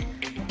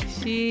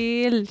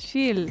 شيل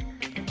شيل.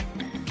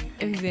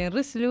 إنزين،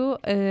 رسلوا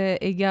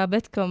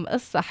إجابتكم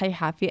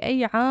الصحيحة. في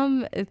أي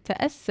عام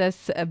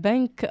تأسس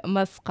بنك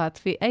مسقط؟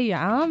 في أي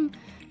عام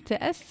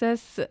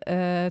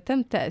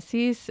تم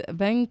تأسيس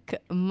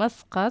بنك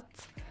مسقط؟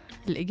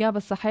 الإجابة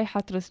الصحيحة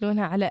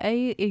ترسلونها على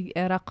أي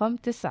رقم؟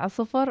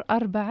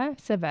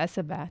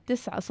 90477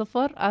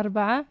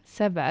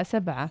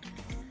 90477.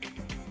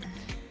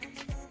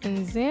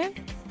 إنزين،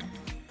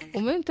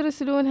 ومن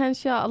ترسلونها إن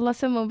شاء الله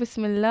سموا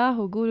بسم الله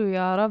وقولوا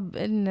يا رب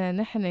إن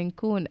نحن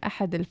نكون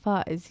أحد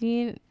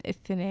الفائزين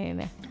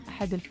الاثنين،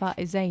 أحد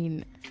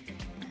الفائزين.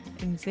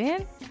 إنزين،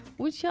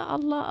 وإن شاء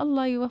الله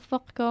الله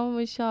يوفقكم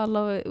وإن شاء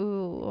الله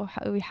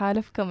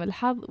ويحالفكم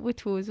الحظ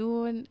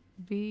وتفوزون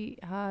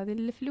بهذه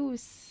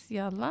الفلوس.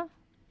 يلا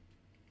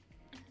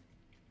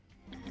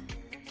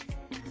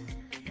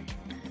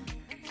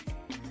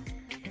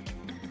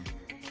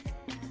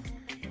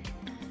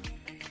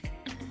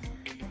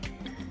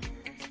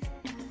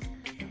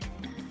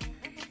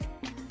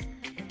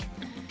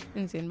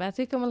انزين،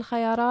 بعطيكم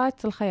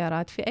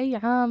الخيارات. في أي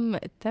عام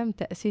تم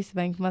تأسيس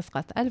بنك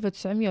مسقط؟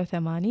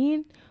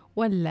 1980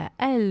 ولا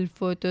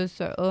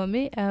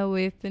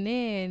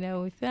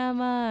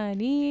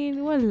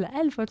 1982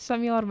 ولا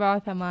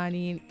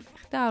 1984؟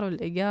 اختاروا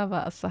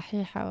الإجابة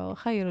الصحيحة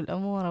وخيروا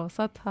الأمور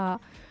وسطها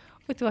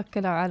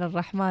وتوكلوا على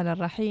الرحمن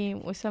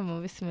الرحيم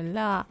وسموا بسم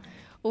الله.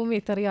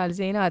 و100 ريال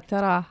زينات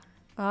تراه.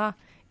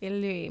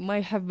 اللي ما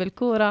يحب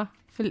الكورة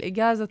في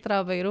الإجازة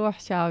ترى بيروح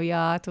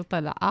شاويات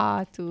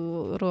وطلعات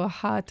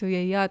وروحات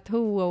ويايات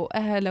هو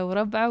وأهله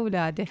وربعه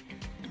وولاده.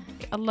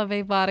 الله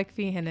بيبارك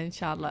فيهن إن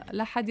شاء الله.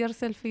 لا حد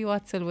يرسل في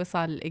واتس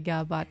الوصال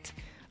الإجابات،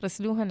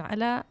 رسلوهن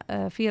على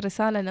في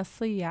رسالة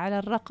نصية على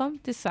الرقم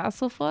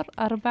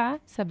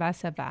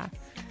 90477.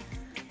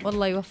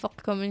 والله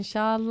يوفقكم إن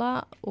شاء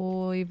الله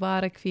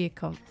ويبارك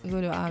فيكم.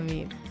 قولوا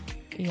آمين.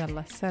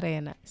 يلا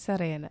سرينا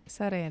سرينا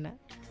سرينا.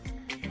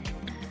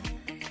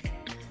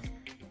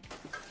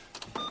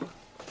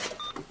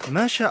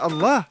 ما شاء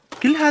الله،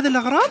 كل هذه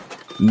الأغراض؟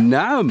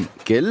 نعم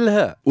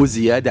كلها،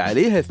 وزيادة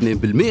عليها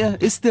 2%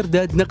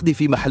 استرداد نقدي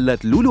في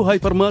محلات لولو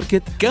هايبر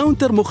ماركت،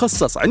 كاونتر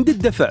مخصص عند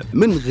الدفع،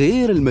 من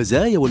غير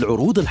المزايا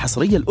والعروض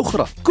الحصرية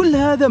الأخرى. كل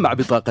هذا مع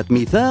بطاقة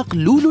ميثاق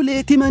لولو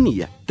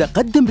الائتمانية.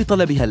 تقدم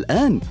بطلبها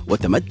الآن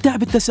وتمتع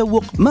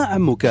بالتسوق مع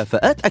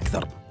مكافآت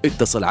أكثر.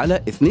 اتصل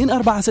على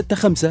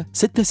 2465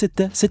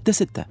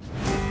 6666.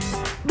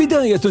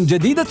 بداية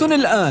جديدة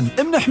الآن.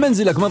 امنح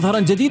منزلك مظهرا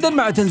جديدا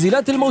مع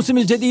تنزيلات الموسم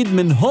الجديد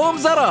من هوم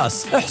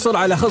زراس. احصل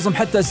على خصم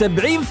حتى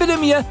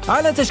 70%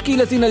 على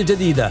تشكيلتنا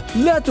الجديدة.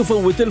 لا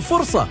تفوت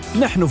الفرصة،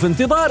 نحن في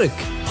انتظارك.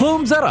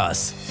 هوم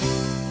زراس.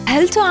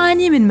 هل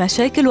تعاني من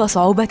مشاكل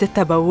وصعوبة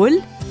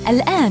التبول؟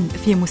 الآن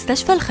في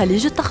مستشفى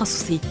الخليج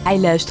التخصصي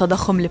علاج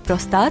تضخم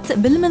البروستات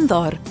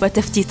بالمنظار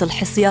وتفتيت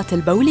الحصيات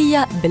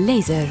البولية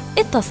بالليزر.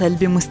 اتصل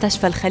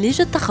بمستشفى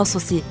الخليج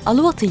التخصصي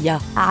الوطية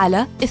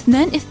على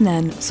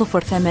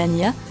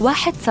 22081700.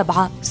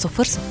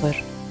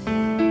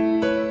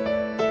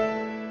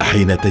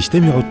 حين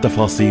تجتمع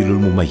التفاصيل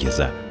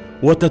المميزة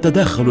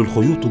وتتداخل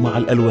الخيوط مع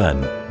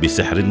الألوان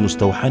بسحر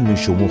مستوحى من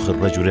شموخ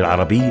الرجل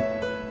العربي،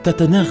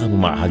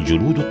 تتناغم معها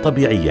الجلود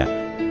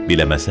الطبيعية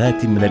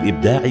بلمسات من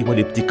الإبداع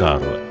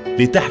والابتكار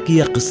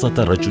لتحكي قصة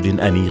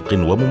رجل أنيق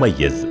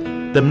ومميز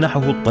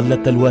تمنحه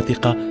الطلة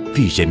الواثقة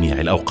في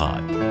جميع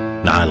الأوقات.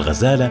 نعال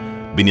غزالة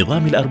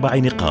بنظام ال4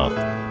 نقاط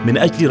من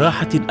أجل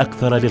راحة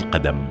أكثر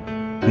للقدم.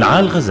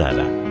 نعال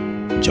غزالة،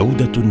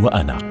 جودة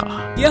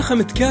وأناقة. يا أخي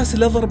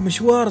متكاسل أضرب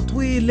مشوار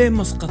طويل لين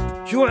مسقط.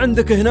 شو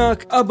عندك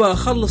هناك؟ أبا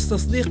أخلص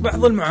تصديق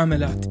بعض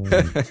المعاملات.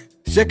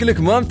 شكلك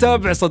ما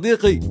متابع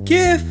صديقي.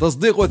 كيف؟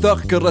 تصديق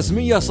وثائقك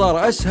الرسمية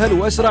صار أسهل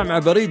وأسرع مع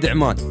بريد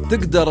عمان.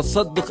 تقدر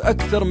تصدق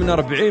أكثر من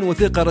 40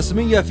 وثيقة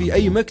رسمية في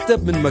أي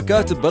مكتب من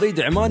مكاتب بريد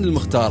عمان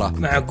المختارة.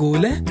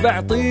 معقولة؟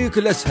 بعطيك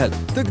الأسهل.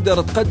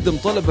 تقدر تقدم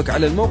طلبك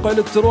على الموقع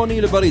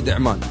الإلكتروني لبريد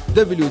عمان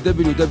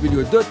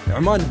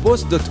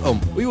www.amanpost.com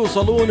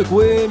ويوصلونك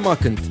وين ما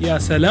كنت. يا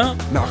سلام.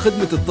 مع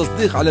خدمة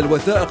التصديق على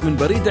الوثائق من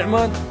بريد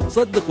عمان،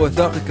 صدق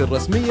وثائقك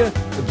الرسمية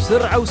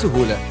بسرعة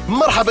وسهولة.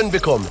 مرحبا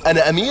بكم،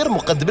 أنا أمير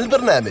مقدم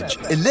البرنامج.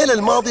 الليلة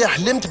الماضية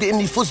حلمت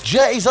بإني فزت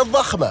جائزة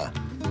ضخمة.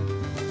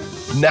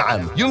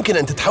 نعم، يمكن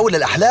أن تتحول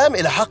الأحلام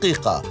إلى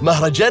حقيقة.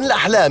 مهرجان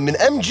الأحلام من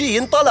MG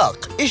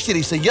ينطلق.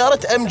 اشتري سيارة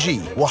MG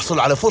واحصل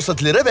على فرصة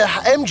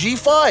لربح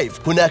MG5.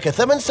 هناك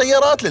 8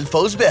 سيارات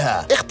للفوز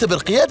بها. اختبر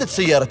قيادة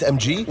سيارة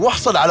MG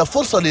واحصل على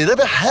فرصة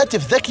لربح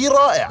هاتف ذكي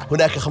رائع.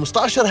 هناك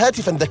 15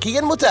 هاتفا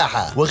ذكيا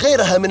متاحة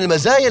وغيرها من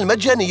المزايا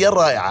المجانية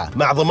الرائعة،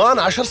 مع ضمان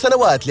 10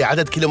 سنوات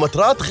لعدد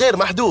كيلومترات غير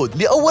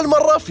محدود لأول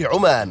مرة في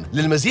عمان.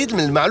 للمزيد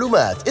من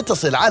المعلومات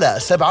اتصل على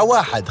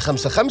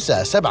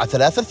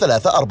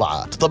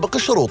 71557334.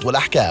 تطبق الشروط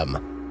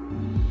والأحكام.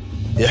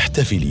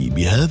 احتفلي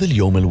بهذا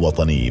اليوم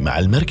الوطني مع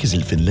المركز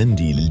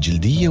الفنلندي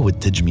للجلدية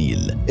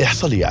والتجميل.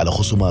 احصلي على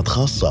خصومات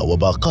خاصة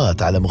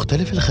وباقات على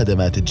مختلف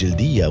الخدمات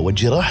الجلدية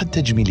والجراحة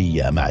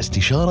التجميلية مع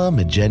استشارة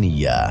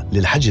مجانية.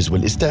 للحجز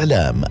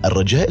والاستعلام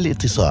الرجاء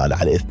الاتصال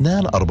على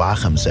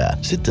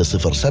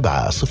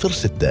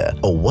 24560706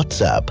 أو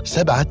واتساب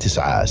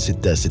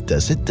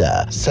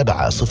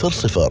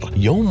 79666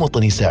 يوم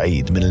وطني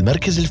سعيد من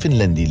المركز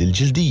الفنلندي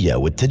للجلدية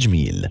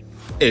والتجميل.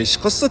 إيش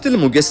قصة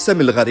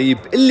المجسم الغريب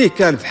اللي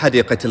كان في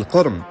حديقة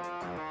القرم؟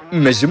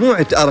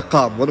 مجموعة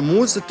أرقام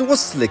ورموز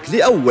توصلك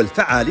لأول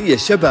فعالية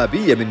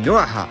شبابية من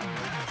نوعها،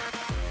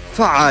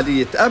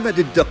 فعالية أمد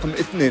الدقم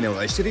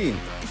 22.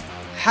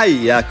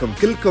 حياكم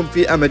كلكم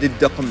في أمد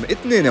الدقم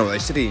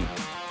 22،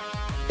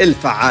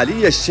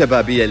 الفعالية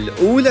الشبابية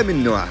الأولى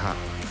من نوعها.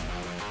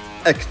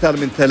 أكثر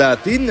من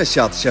 30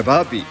 نشاط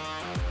شبابي،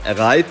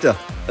 غاية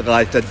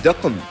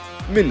الدقم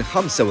من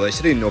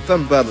 25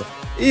 نوفمبر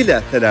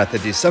إلى 3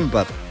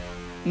 ديسمبر.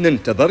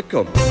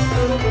 ننتظركم.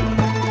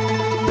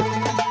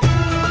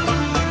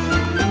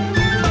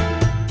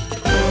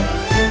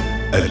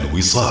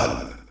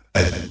 الوصال،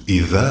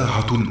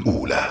 الإذاعة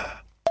الأولى.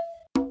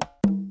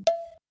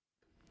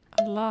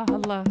 الله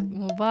الله،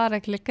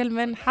 مبارك لكل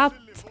من حط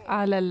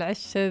على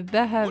العش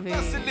الذهبي.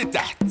 والناس اللي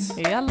تحت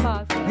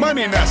يلا.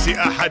 ماني ناسي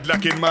أحد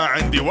لكن ما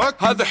عندي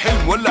وقت. هذا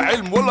حلم ولا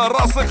علم ولا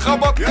راسك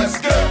خبط؟ يا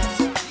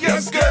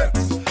سكت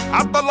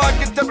عبدالله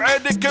قلت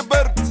بعيني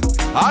كبرت.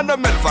 أنا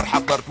من الفرحة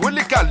طرت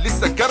واللي كان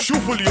لسه كرت.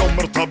 شوفوا اليوم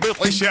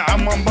مرتبط، عيش يا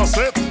عمان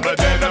بسيط.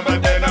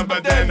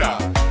 بدينا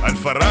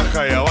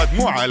الفراخة يا واد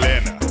مو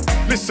علينا.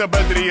 لسه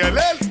بدري يا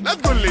ليل، لا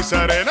تقول لي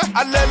سارينا.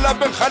 الليلة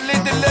بنخلي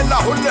دي الليلة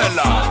هو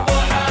الليلة.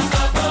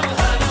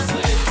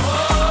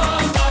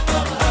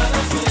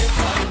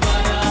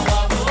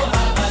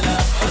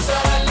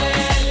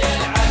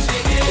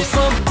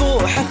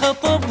 صبوح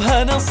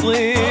خطبها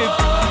نصيب،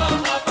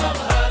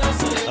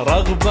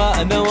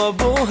 رغبة أنا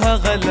وأبوها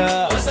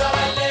غلا.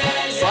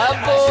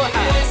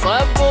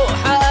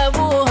 صبوحة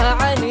أبوها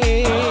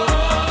عني،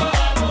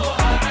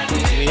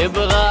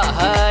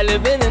 يبغاها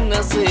لبن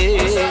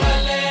النصيب.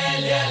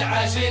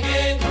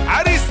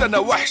 عريس أنا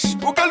وحش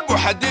وقلبه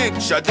حديد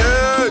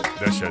شديد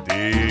ده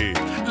شديد.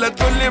 لا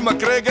تقول لي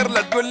ماكريجر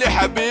لا تقول لي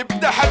حبيب،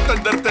 ده حتى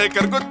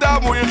اندرتيكر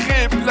قدامه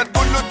يخيب. لا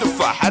تقول له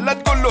تفاحة لا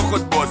تقول له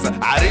خد بوسة،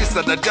 عريس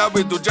أنا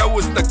جامد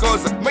وجوز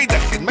تكوزة. ما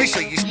يدخن ما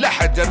يشيش لا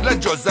حجر لا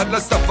جوزة لا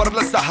سفر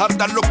لا سهر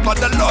ده اللقمة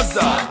ده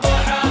اللوزة.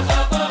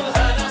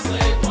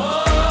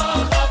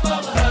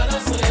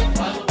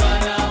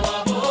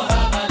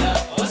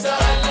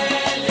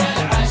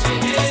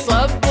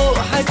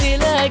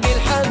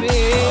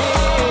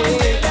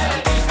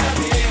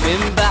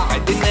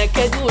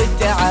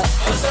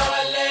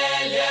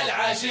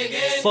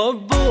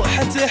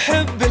 صبوحة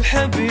تحب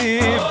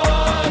الحبيب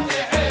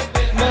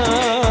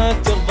ما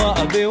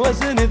ترضى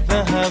بوزن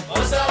الذهب.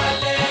 وسر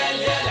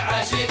الليل يا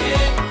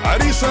العاشقين.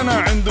 عريس أنا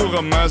عنده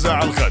غمازة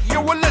على الخد يا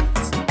ولد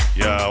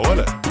يا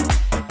ولد.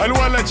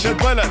 الولد شد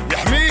بلد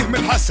يحميه من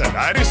الحسد.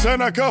 عريس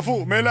أنا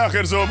كافو من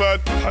الآخر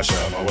زبد.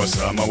 حشامة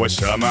وسامة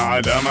والشامة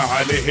علامة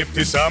عليه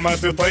ابتسامة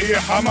تطير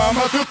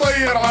حمامة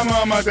تطير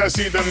عمامة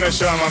تسيد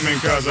النشامة من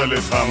كازا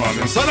للخامة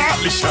من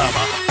صنعاء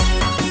للشامة.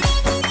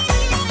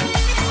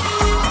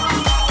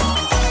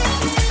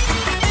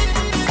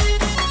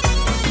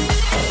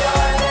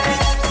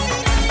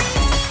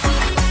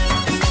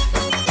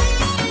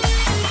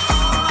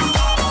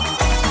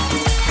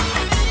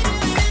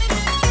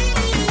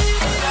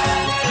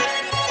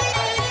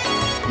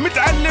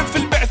 متعلم في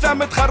البعثة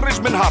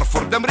متخرج من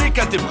هارفورد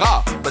أمريكا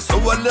تبغاه بس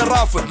هو اللي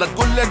رافض. لا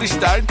تقول لي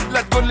اينشتاين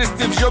لا تقول لي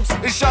ستيف جوبز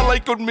إن شاء الله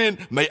يكون مين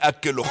ما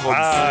يأكله خبز.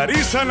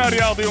 عريس أنا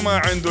رياضي وما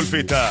عنده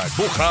الفتاك،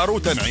 بخار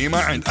وتنعيمة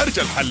عند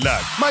أرجل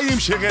حلاق. ما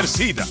يمشي غير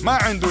سيدة ما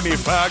عنده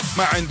نفاق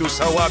ما عنده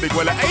سوابق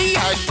ولا أي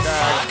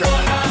هشاك.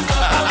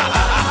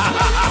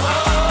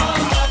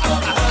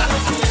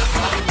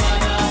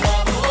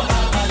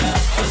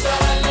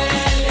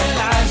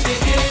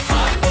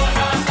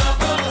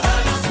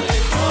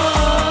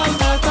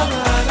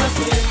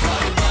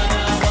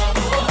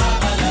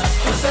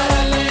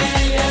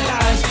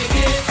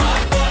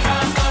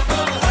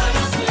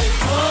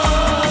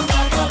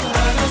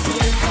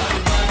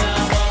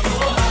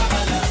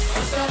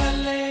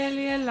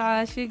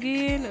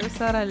 العاشقين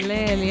أسر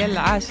الليل يا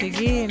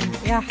العاشقين.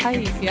 يا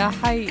حي يا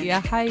حي يا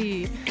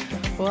حي.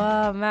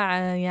 ومع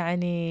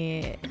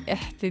يعني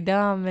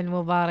احتدام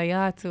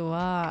المباريات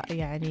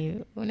ويعني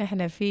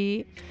ونحن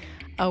في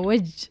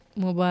أوج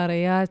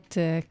مباريات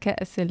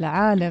كأس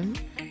العالم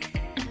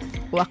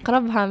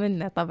وأقربها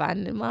منا طبعا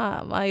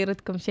ما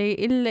يردكم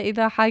شيء إلا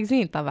إذا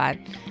حاجزين طبعا.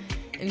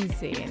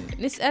 إنزين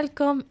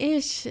نسألكم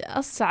إيش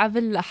أصعب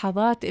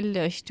اللحظات اللي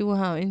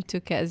عشتوها وإنتوا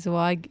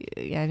كأزواج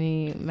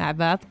يعني مع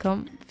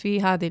بعضكم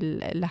في هذه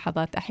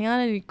اللحظات.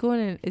 أحيانا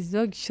يكون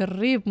الزوج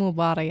شريب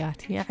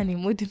مباريات يعني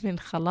مدمن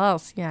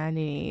خلاص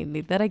يعني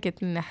لدرجة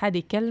إن حد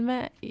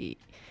كلمة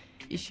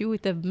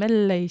يشوته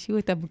بملة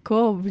يشوته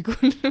بكوب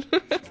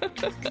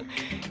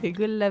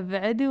يقول له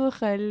بعدي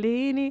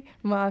وخليني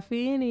ما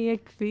فيني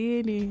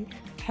يكفيني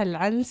حل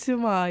عن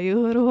سما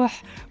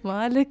يروح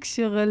مالك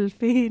شغل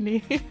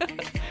فيني.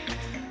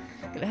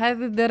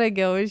 لهذه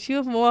الدرجة.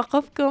 ونشوف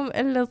مواقفكم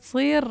اللي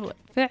تصير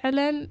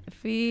فعلا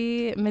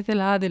في مثل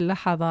هذه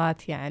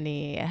اللحظات.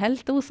 يعني هل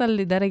توصل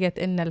لدرجة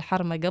إن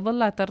الحرمة قبل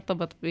لا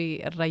ترتبط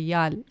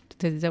بالرجال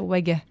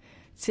تتزوجه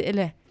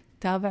تسأله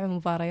تابع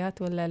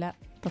مباريات ولا لا،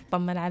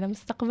 تطمن على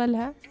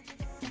مستقبلها؟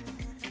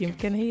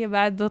 يمكن هي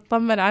بعد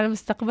تطمن على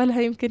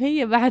مستقبلها يمكن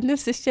هي بعد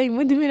نفس الشيء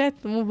مدمنة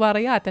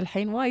مباريات.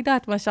 الحين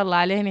وايدات ما شاء الله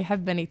عليهن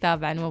يحبن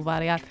يتابعن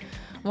مباريات.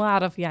 ما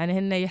أعرف يعني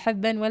هن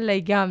يحبن ولا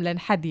يقاملن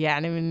حد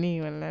يعني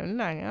مني ولا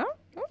مني.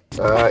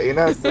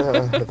 إيناس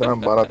مثلا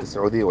مباراة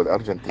السعودية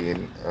والأرجنتين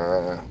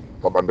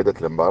طبعا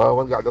بدت المباراة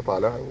وأنا قاعد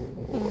أطالع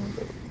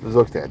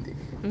وزوجتي عندي.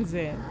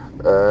 زين.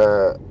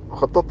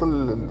 خطط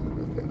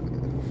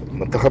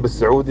المنتخب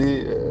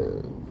السعودي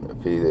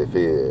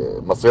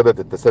في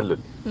مصيدة التسلل.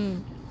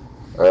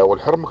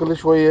 والحرمة كل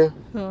شوية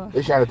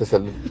إيش يعني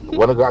تسلل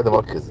وأنا قاعد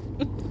مركز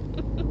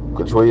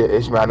كل شوية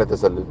إيش معنى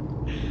تسلل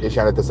إيش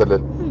يعني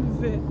تسلل.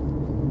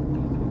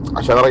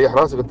 عشان أريح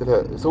راسي قلت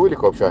لها سوي لي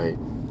كوب شاهي.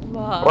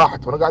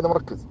 راحت وأنا قاعد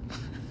مركز.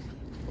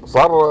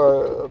 صار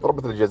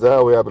ضربة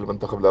الجزاء ويا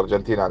بالمنتخب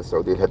الأرجنتيني على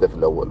السعودية الهدف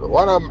الأول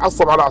وأنا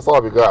معصب على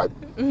أعصابي قاعد.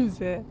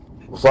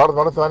 وصار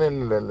مرة ثانية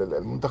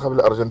المنتخب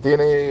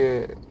الأرجنتيني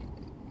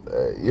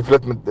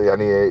يفلت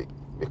يعني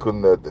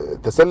يكون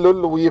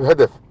تسلل ويجيب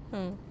هدف.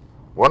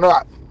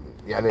 وانا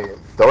يعني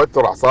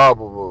توتر اعصاب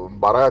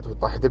ومباريات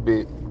وطاحت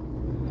بي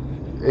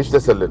ايش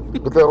تسلل.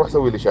 قلت له روح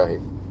سوي لي شاهي.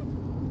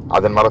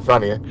 هذا المره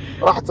الثانيه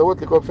راحت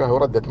سويت لي كوب شاهي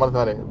وردت مره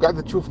ثانيه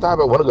قاعده تشوف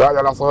تابع وانا قاعد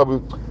على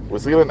اعصابي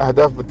ويصيرن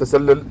اهداف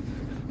بالتسلل.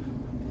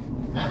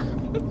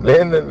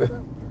 لين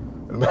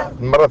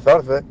المره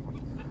الثالثه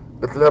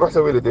قلت لها روح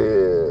سوي لي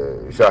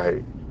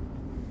شاهي.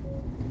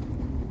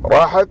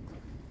 راحت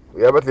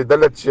وجابت لي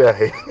دلة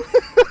شاهي.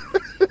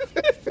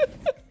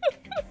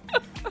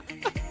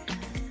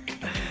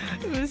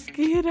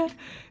 مسكينة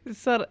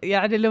صار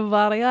يعني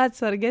المباريات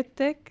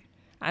سرقتك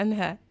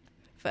عنها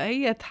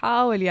فهي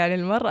تحاول يعني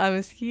المرأة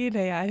مسكينة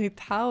يعني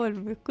تحاول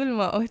بكل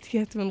ما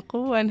أوتيت من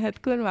قوة أنها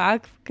تكون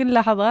معك في كل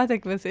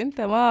لحظاتك بس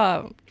أنت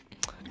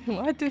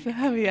ما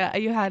تفهم يا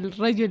أيها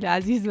الرجل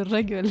عزيز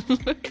الرجل.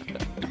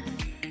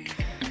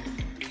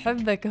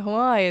 تحبك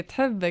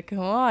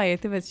هواية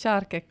تبى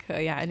تشاركك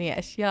يعني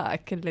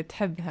أشياءك اللي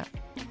تحبها.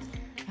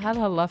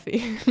 هلا الله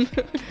فيه.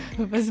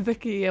 بس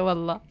ذكية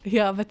والله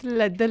يا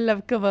بتلا تدلى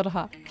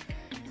بكبرها.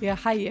 يا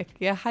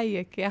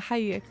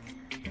حيك.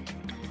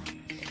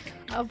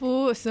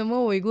 أبو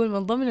سمو يقول من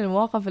ضمن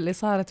المواقف اللي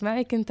صارت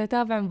معي كنت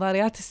أتابع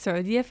مباريات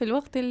السعودية في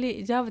الوقت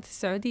اللي جابت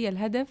السعودية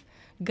الهدف،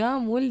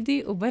 قام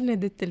ولدي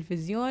وبند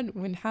التلفزيون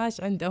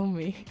ونحاش عند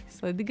أمي.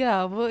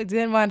 صدقها أبو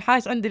زين ما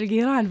نحاش عند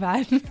الجيران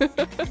بعد.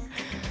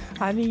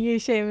 يعني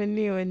شيء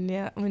مني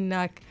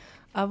ومنك.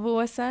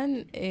 أبو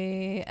وسن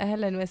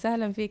أهلا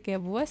وسهلا فيك يا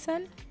أبو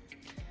وسن.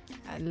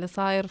 اللي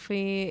صاير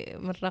في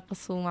من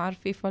رقص وما عارف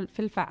في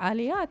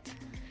الفعاليات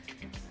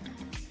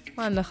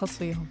ما نلخص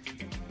فيهم.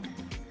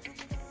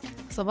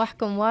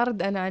 صباحكم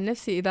وارد. أنا عن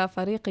نفسي إذا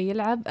فريقي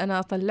يلعب أنا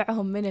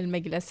أطلعهم من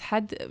المجلس،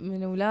 حد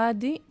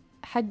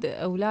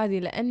أولادي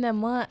لأنه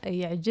ما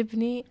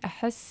يعجبني،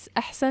 أحس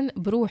أحسن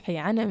بروحي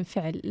عن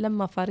انفعل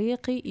لما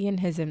فريقي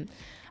ينهزم.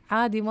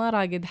 عادي ما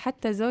راقد.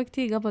 حتى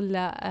زوجتي قبل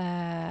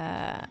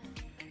لا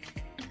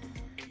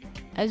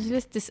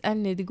أجلس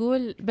تسألني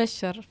تقول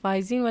بشر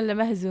فايزين ولا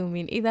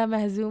مهزومين؟ إذا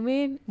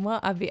مهزومين ما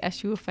أبي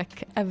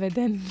أشوفك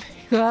أبدا.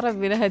 يا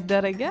ربي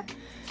لهالدرجة.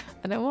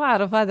 أنا ما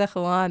أعرف هذا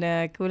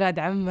أخوانك ولاد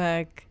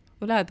عمك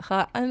ولاد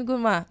أنا نقول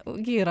ما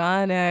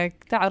جيرانك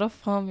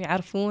تعرفهم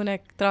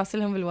يعرفونك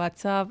تراسلهم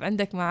بالواتساب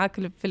عندك معاك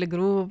في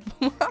الجروب.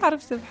 ما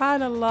أعرف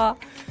سبحان الله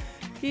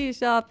كي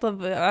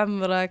شاطب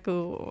عمرك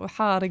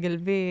وحارق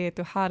البيت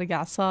وحارق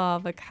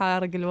أعصابك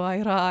حارق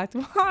الوايرات.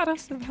 ما أعرف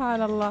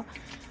سبحان الله.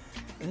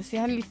 بس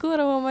يعني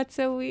الكورة وما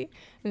تسوي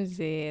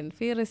زين.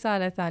 في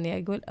رسالة ثانية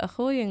يقول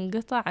أخوي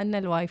انقطع عنا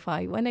الواي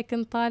فاي وأنا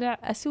كنت طالع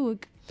أسوق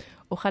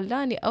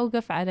وخلاني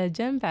أوقف على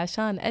جنب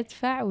عشان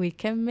أدفع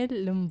ويكمل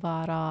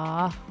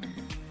المباراة.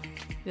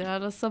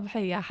 جلال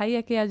الصبحي يا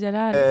حيك يا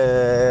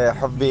جلال.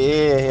 حبي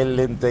ايه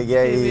اللي انت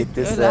جاي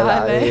تسأل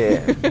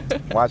عليه؟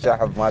 ما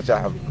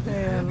شحب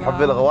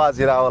حبي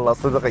الغوازي. لا والله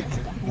صدقك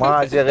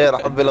ما شي غير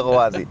حبي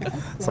الغوازي.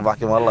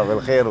 صباحكم الله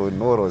بالخير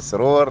والنور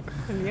والسرور.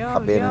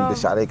 حبينا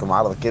ندش عليكم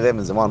عرض كذا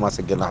من زمان ما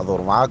سجلنا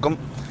حضور معاكم.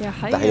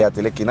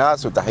 تحياتي لك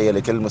ناس وتحية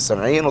لكل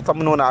المستمعين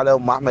وطمنونا على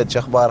أم أحمد شو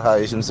أخبارها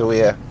ايش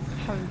مسوية؟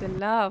 الحمد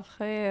لله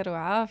بخير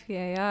وعافية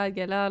يا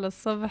جلال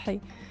الصبحي.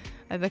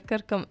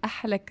 أذكركم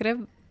أحلى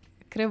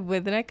كريب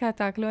وذنكها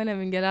تاكلونه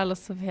من جلال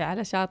الصبحي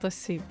على شاطئ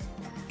السيب.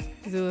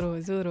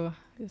 زوروا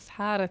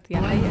حارت يا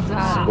حي.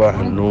 صباح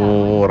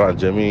النور على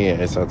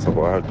الجميع، يسعد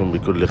صباحكم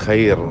بكل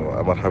خير.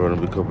 مرحبا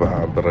بكم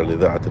عبر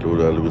الإذاعة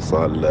الأولى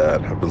الوصال.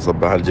 نحب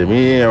نصبح على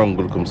الجميع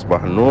ونقول لكم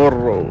صباح النور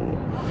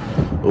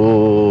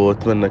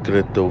وأتمنى كل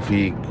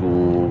التوفيق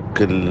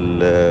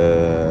وكل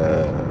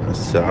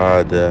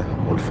السعادة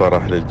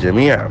والفرح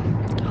للجميع.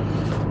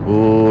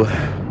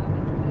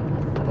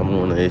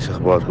 طمنونا ايش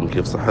اخباركم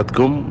كيف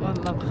صحتكم؟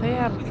 والله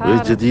بخير.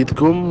 وايش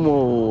جديدكم؟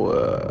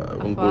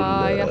 ونقول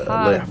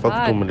الله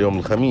يحفظكم. اليوم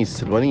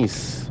الخميس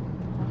الونيس.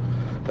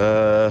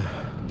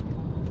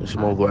 ايش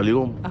موضوع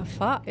اليوم؟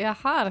 يا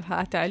حار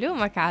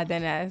تعلومك عاد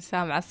انا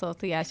سامعة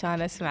صوتي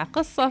عشان اسمع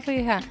قصة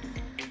فيها.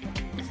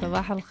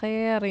 صباح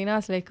الخير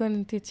يناس. ليكون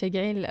انتي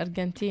تشجعين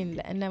الأرجنتين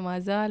لأن ما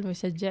زال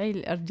مشجعي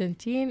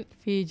الأرجنتين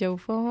في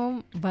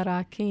جوفهم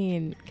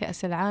براكين.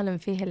 كأس العالم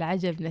فيه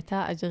العجب،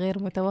 نتائج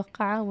غير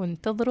متوقعة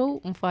وانتظروا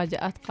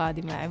مفاجآت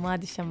قادمة.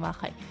 عماد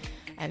الشماخي.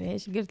 يعني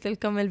ايش قلت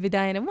لكم من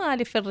البداية؟ أنا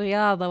مالي في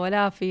الرياضة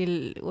ولا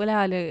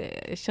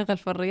الشغل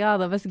في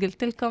الرياضة، بس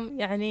قلت لكم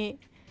يعني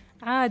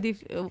عادي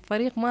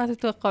فريق ما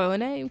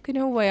تتوقعونه يمكن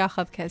هو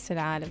ياخذ كأس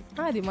العالم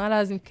عادي، ما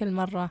لازم كل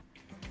مرة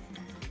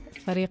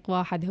فريق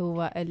واحد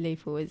هو اللي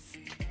يفوز.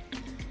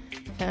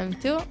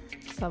 فهمتوا؟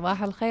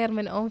 صباح الخير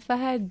من أم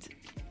فهد.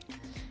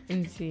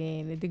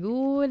 انزين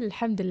تقول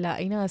الحمد لله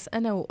إيناس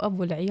أنا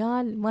وأبو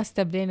العيال ما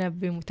استبدينا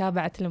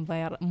بمتابعة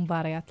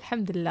المباريات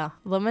الحمد لله.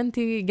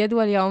 ضمنتي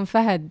جدول يا أم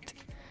فهد.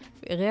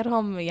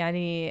 غيرهم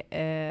يعني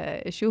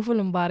شوفوا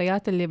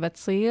المباريات اللي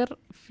بتصير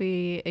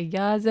في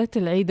إجازة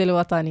العيد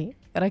الوطني.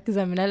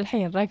 ركزا من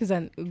الحين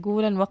ركزا.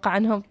 قولا وقع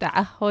عنهم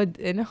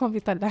تعهد إنهم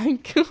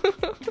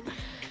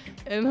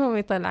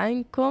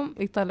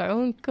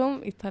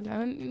يطلعونكم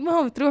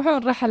المهم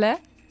تروحون رحلة.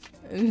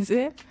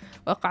 انزين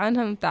وقع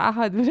عنهم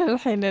تعهد من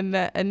الحين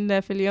ان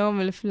في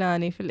اليوم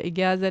الفلاني في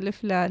الإجازة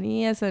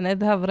الفلانية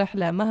سنذهب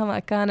رحلة مهما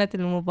كانت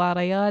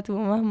المباريات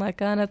ومهما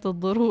كانت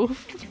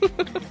الظروف.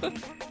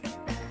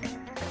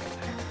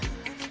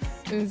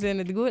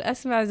 انزين تقول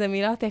أسمع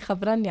زميلاتي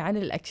خبرني عن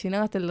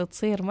الأكشنات اللي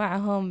تصير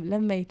معهم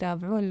لما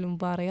يتابعون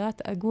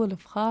المباريات. أقول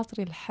في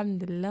خاطري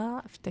الحمد لله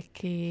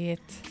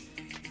افتكيت.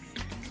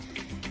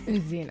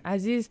 انزين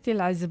عزيزتي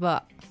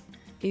العزباء،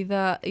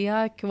 إذا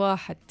ياك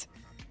واحد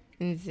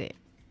انزين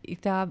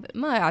يتابع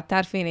ما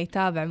تعرفين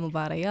يتابع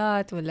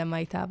مباريات ولا ما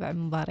يتابع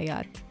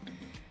مباريات،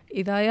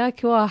 إذا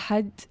ياك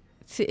واحد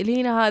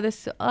تسألينا هذا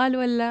السؤال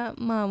ولا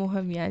ما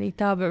مهم يعني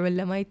يتابع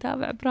ولا ما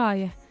يتابع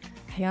برايه.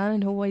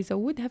 أحيانا هو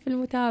يزودها في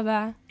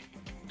المتابعة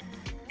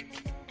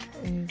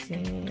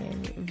زين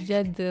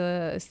بجد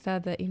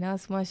أستاذة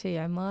إيناس ما شي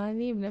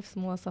عماني بنفس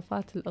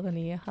مواصفات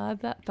الأغنية.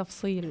 هذا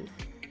تفصيل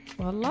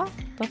والله،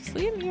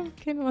 تفصيل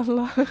يمكن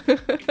والله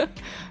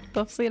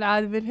تفصيل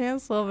عاد من هين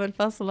صوب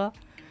الفصلة،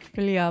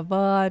 من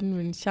اليابان،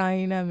 من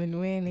شاينا، من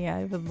وين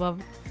يعني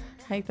بالضبط.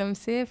 هيثم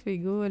سيف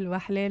يقول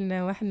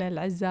وحليلنا وإحنا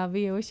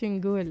العزابية وش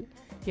نقول؟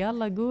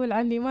 يلا قول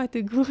عني ما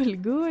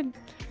تقول، قول.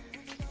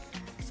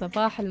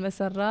 صباح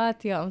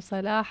المسرات يا أم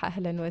صلاح،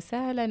 أهلا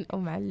وسهلا.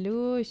 أم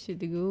علوش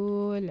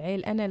تقول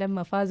عيل أنا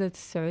لما فازت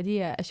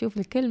السعودية أشوف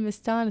الكل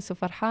مستانس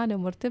وفرحان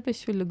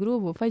ومرتبش في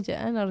الجروب،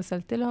 وفجأة أنا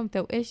رسلت لهم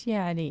تو إيش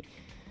يعني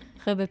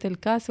خذت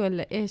الكاس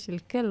ولا إيش؟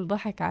 الكل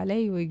ضحك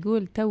علي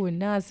ويقول تو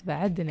الناس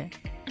بعدنا.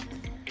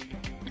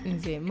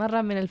 زين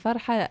مرة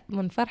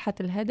من فرحة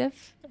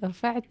الهدف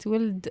رفعت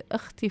ولد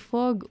أختي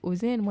فوق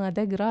وزين ما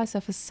دق راسه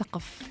في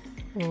السقف.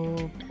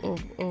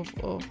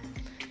 أوب.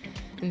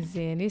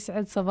 زين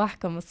يسعد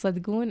صباحكم.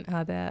 تصدقون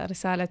هذا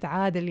رسالة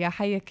عادل، يا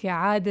حيك يا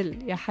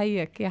عادل، يا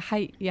حيك يا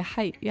حي يا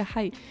حي يا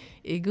حي.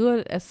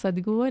 يقول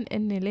تصدقون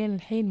اني لين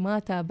الحين ما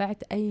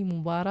تابعت اي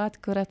مباراة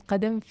كرة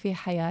قدم في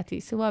حياتي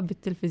سواء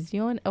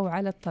بالتلفزيون او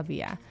على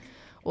الطبيعة،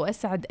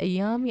 واسعد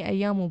ايامي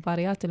ايام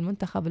مباريات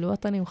المنتخب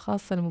الوطني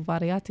وخاصة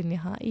المباريات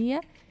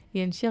النهائية،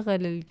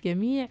 ينشغل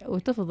الجميع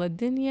وتفضى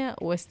الدنيا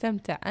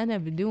واستمتع انا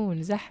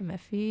بدون زحمة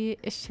في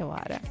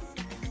الشوارع.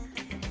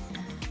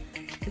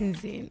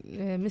 زين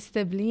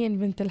مستبلين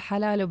بنت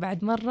الحلال،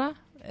 وبعد مرة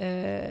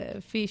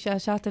في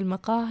شاشات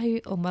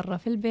المقاهي ومرة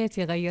في البيت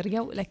يغير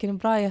جو، لكن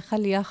برايه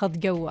خلي ياخذ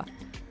جوه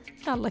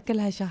إن شاء الله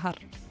كلها شهر.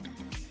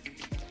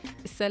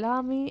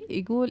 السلامي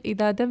يقول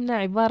إذا دمنا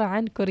عبارة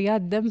عن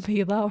كريات دم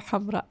بيضاء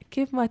وحمراء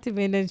كيف ما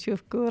تبين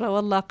نشوف كورة؟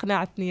 والله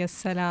أقنعتني يا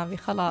السلامي،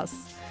 خلاص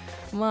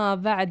ما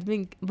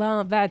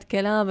بعد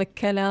كلامك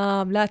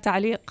كلام، لا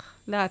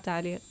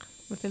تعليق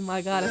مثل ما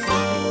قالت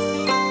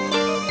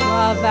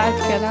ما بعد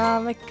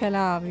كلامك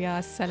كلام يا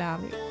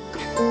السلامي.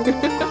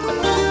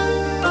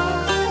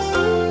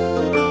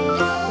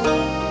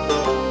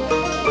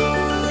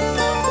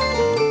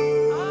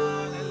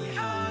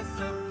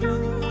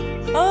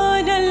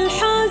 أنا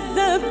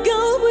الحاسة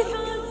بقلبي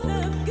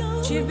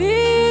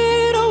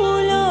كبيرة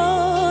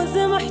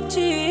ولازم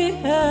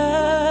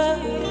أحكيها،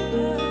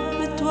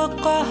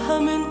 متوقعها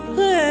من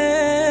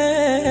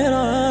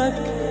غيرك،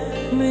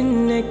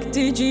 منك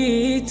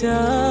تجي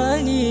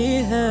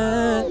تاليها.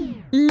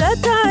 لا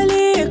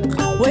تعليق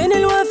وين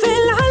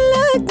الوفل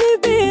علقني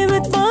بيه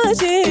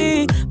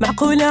متفاجئ،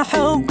 معقولة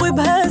حب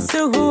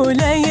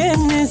بهالسهولة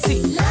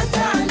ينسي؟ لا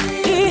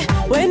تعليق إيه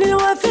وين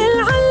الوفل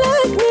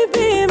علقني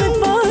بيه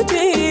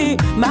متفاجئ،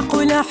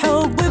 معقولة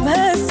حب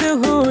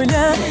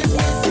بهالسهولة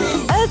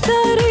ينسي؟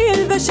 أثاري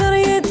البشر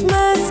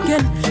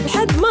يتمسكن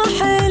لحد ما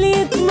حيل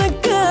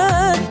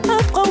يتمكن،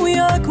 أبقى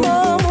وياك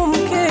ما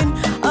ممكن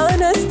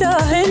أنا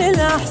استاهل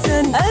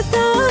الأحسن.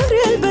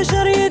 أثاري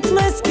البشر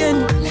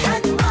يتمسكن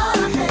لحد ما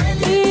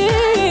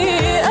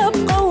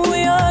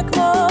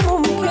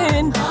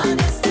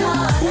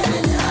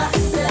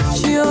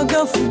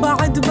يوقف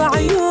بعد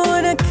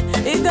بعيونك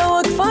إذا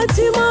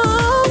وقفاتي ما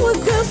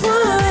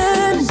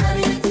وقفان،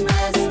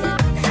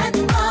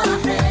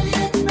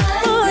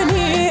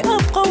 أني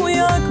أبقى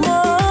وياك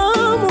ما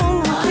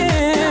ممكن.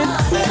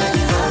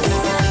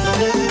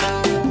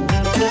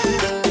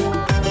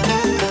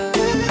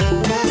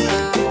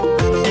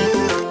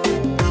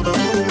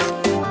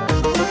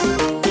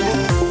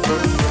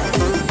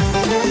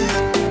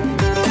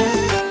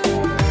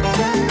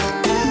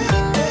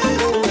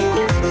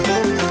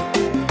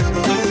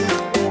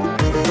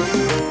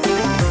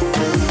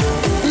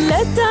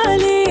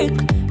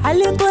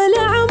 علي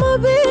طلع ما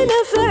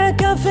بينفع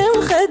كاف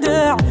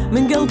انخدع،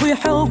 من قلبي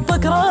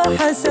حبك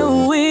راح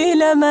اسوي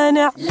له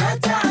منع. لا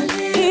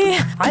تعليق إيه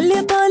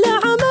علي طلع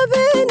ما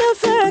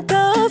بينفع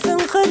كاف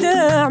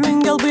انخدع،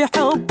 من قلبي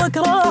حبك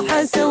راح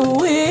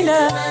اسوي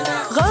له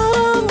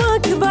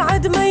غرامك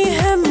بعد ما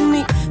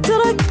يهمني،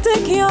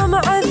 تركتك يا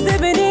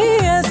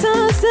معذبني،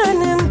 اساسا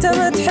انت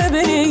ما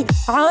تحبني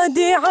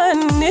عادي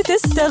عني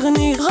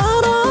تستغني.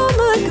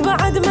 غرامك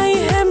بعد ما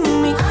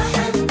يهمني،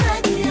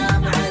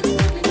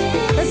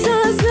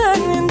 أساساً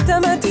أنت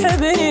ما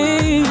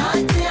تحبني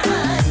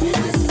عادي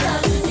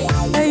تستغني.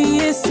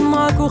 أي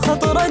اسمك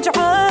وخط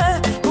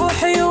رجعه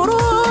روحي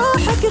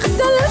وروحك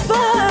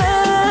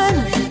اختلفان،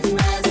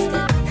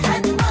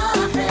 حد ما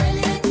حيل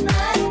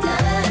يتمكن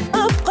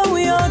أبقى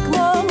وياك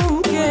ما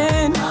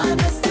ممكن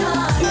أنا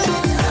استاهل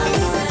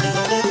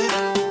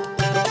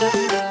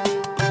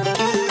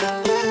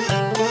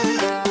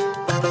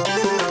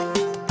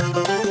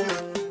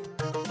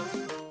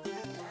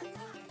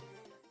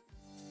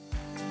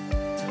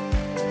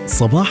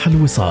صباح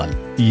الوصال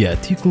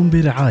ياتيكم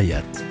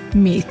برعاية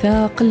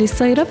ميثاق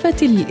للصيرفة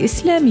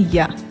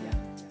الإسلامية.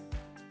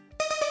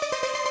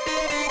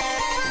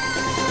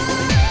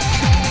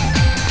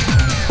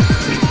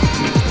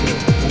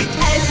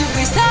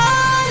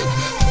 الوصال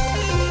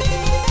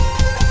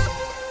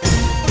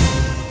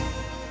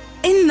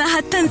إنها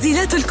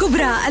التنزيلات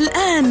الكبرى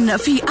الآن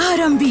في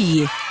R&B.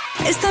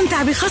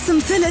 استمتع بخصم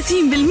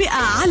 30%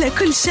 على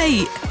كل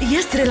شيء.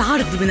 يسر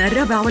العرض من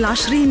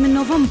 24 من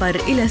نوفمبر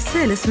إلى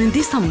 3 من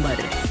ديسمبر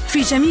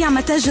في جميع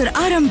متاجر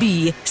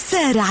R&B.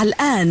 سارع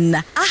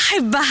الآن،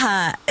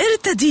 أحبها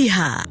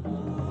ارتديها.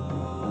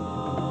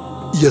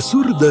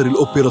 يسر دار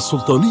الأوبرا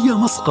السلطانية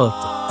مسقط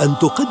أن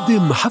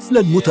تقدم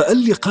حفلاً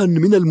متألقاً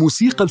من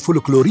الموسيقى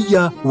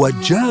الفولكلورية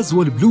والجاز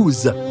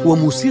والبلوز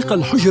وموسيقى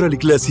الحجرة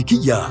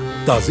الكلاسيكية،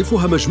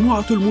 تعزفها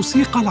مجموعة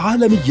الموسيقى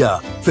العالمية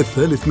في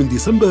 3 من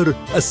ديسمبر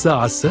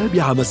الساعة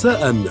 7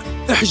 مساءً.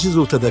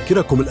 احجزوا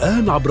تذاكركم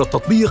الآن عبر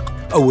التطبيق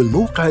أو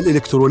الموقع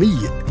الإلكتروني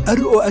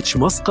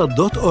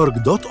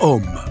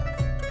rohmuscat.org.om.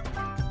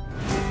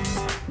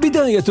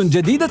 بداية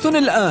جديدة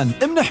الآن.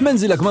 امنح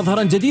منزلك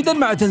مظهرا جديدا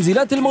مع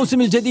تنزيلات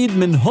الموسم الجديد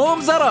من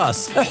هوم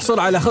زراس. احصل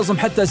على خصم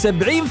حتى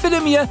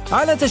 70%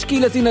 على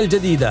تشكيلتنا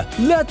الجديدة.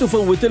 لا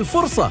تفوت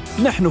الفرصة،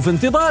 نحن في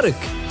انتظارك.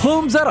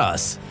 هوم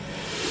زراس.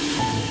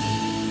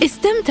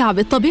 استمتع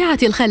بالطبيعة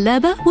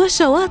الخلابة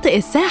والشواطئ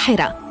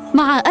الساحرة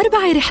مع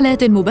 4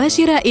 رحلات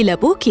مباشرة إلى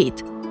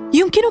بوكيت.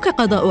 يمكنك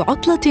قضاء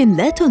عطلة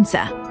لا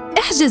تنسى.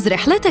 احجز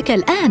رحلتك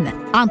الآن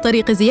عن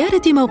طريق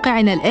زيارة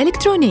موقعنا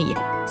الإلكتروني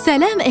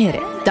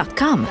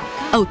salamair.com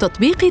أو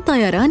تطبيق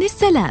طيران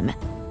السلام،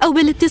 أو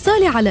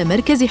بالاتصال على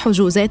مركز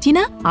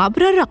حجوزاتنا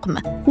عبر الرقم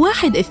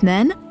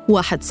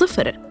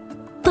 1210.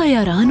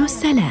 طيران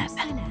السلام،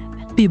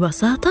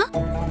 ببساطة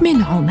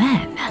من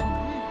عمان.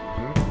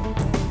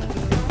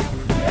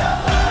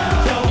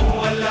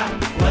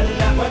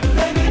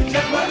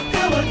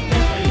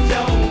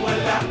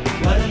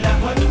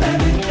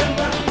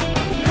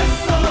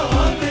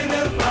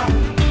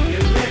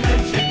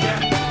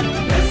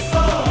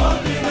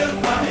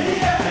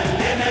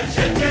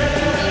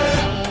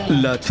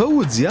 لا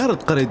تفوت زيارة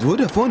قرية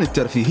فودافون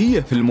الترفيهية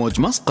في الموج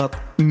مسقط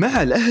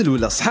مع الأهل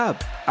والأصحاب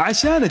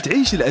عشان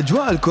تعيش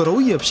الأجواء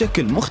الكروية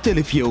بشكل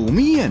مختلف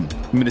يومياً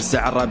من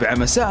الساعة 4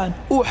 مساء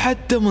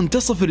وحتى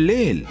منتصف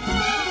الليل.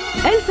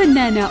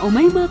 الفنانة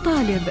أميمة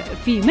طالب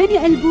في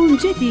مني ألبوم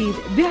جديد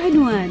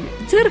بعنوان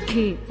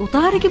تركي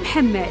وطارق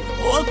محمد.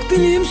 وقت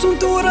اللي يمشوا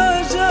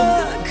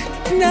وراجاك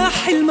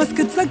ناحي المسك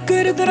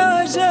تسكر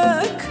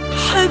دراجاك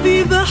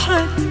حبيب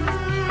أحد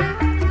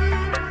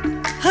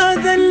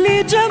هذا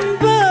اللي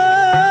جنبك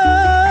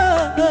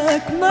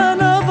ما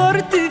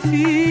نظرت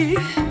فيه.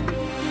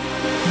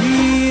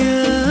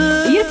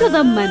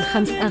 يتضمن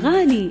 5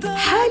 أغاني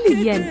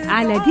حالياً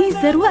على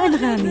ديزر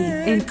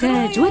وأنغامي.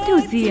 إنتاج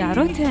وتوزيع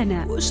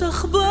روتانا. وش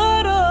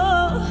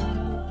أخباره؟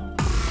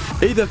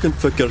 إذا كنت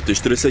فكر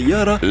تشتري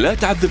سيارة لا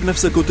تعذب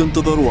نفسك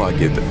وتنتظر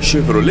واجد.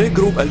 شيفروليه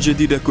جروب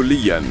الجديدة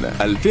كلياً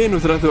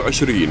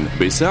 2023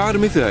 بسعر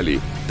مثالي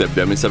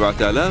تبدأ من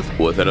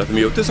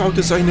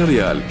 7399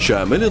 ريال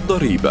شامل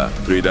الضريبة.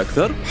 تريد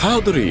أكثر؟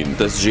 حاضرين.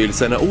 تسجيل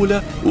سنة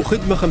أولى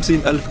وخدمة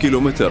 50,000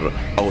 كيلومتر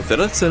أو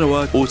 3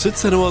 سنوات و6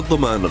 سنوات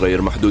ضمان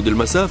غير محدود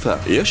المسافة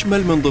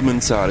يشمل من ضمن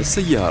سعر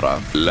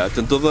السيارة. لا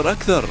تنتظر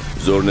أكثر،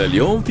 زورنا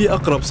اليوم في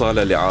أقرب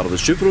صالة لعرض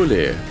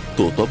الشيفروليه.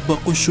 تطبق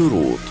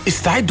الشروط.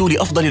 استعدوا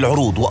لأفضل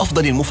العروض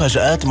وأفضل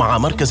المفاجآت مع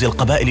مركز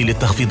القبائل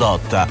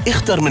للتخفيضات.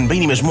 اختر من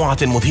بين مجموعة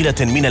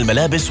مذهلة من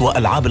الملابس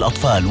وألعاب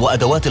الأطفال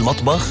وأدوات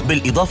المطبخ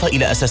بالإضافة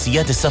إلى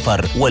أساسيات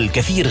السفر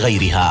والكثير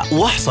غيرها،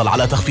 واحصل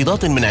على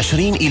تخفيضات من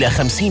 20 إلى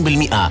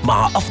 50%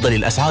 مع أفضل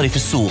الأسعار في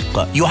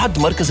السوق. يعد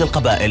مركز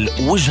القبائل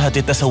وجهة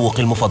التسوق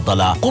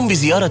المفضلة. قم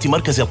بزيارة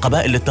مركز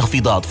القبائل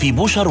للتخفيضات في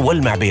بوشر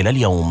والمعبيل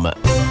اليوم.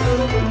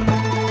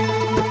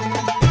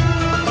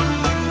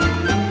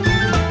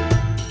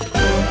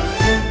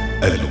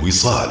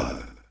 الوصال،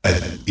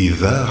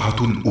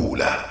 الإذاعة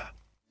الأولى.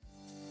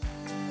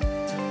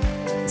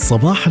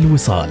 صباح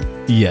الوصال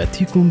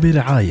يأتيكم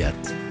برعاية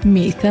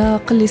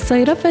ميثاق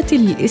للصيرفة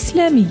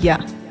الإسلامية.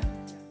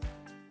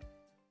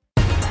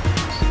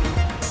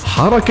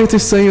 حركة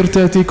السير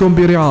تأتيكم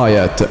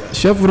برعاية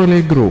شيفروليه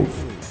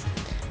جروف.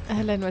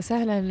 أهلا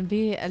وسهلا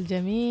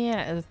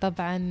بالجميع.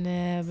 طبعا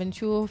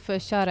بنشوف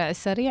الشارع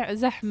السريع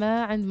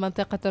زحمة عند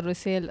منطقة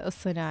الرسيل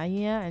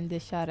الصناعية، عند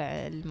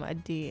الشارع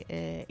المؤدي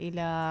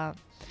إلى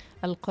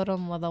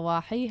القرم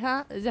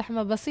وضواحيها.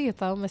 زحمة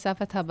بسيطة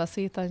ومسافتها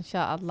بسيطة إن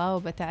شاء الله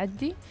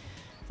وبتعدي.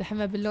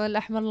 زحمة باللون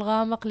الأحمر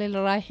الغامق للي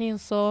رايحين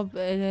صوب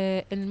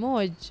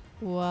الموج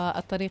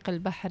والطريق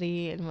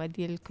البحري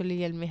المؤدي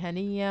للكلية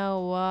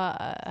المهنية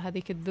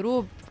وهذيك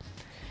الدروب.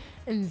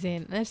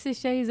 انزين، نفس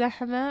الشيء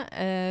زحمة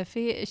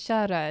في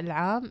الشارع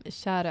العام،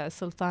 الشارع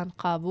سلطان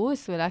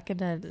قابوس، ولكن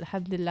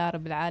الحمد لله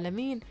رب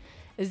العالمين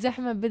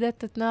الزحمة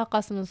بدأت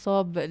تتناقص من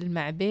صوب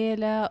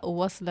المعبيلة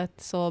ووصلت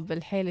صوب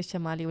الحيل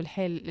الشمالي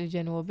والحيل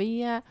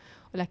الجنوبية،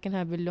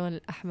 ولكنها باللون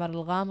الأحمر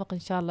الغامق. إن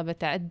شاء الله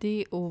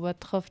بتعدي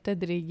وبتخف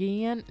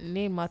تدريجيا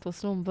لين ما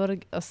توصلون برج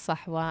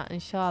الصحوة إن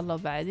شاء الله،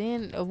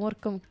 وبعدين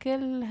أموركم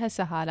كلها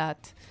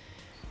سهالات.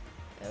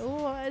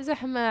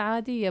 وزحمة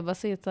عادية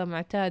بسيطة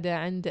معتادة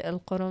عند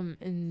القرم،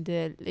 عند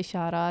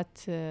الإشارات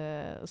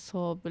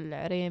صوب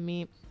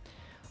العريمي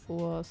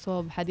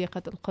وصوب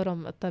حديقة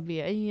القرم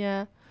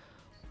الطبيعية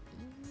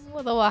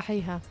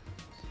وضواحيها.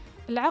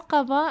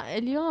 العقبة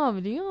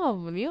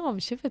اليوم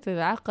شفت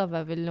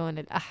العقبة باللون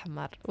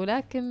الأحمر،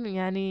 ولكن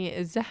يعني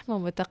الزحمة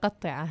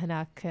متقطعة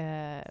هناك.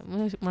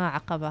 ما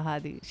عقبة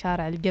هذه،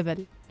 شارع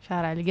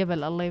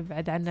الجبل الله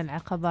يبعد عنا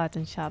العقبات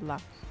إن شاء الله.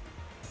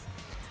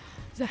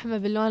 زحمة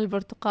باللون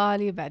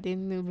البرتقالي،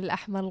 بعدين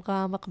بالأحمر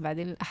الغامق،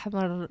 بعدين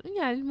الأحمر،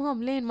 يعني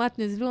المهم لين ما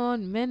تنزلون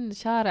من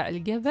شارع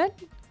الجبل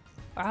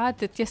عاد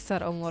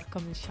تتيسر أموركم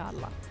إن شاء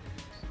الله.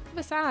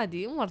 بس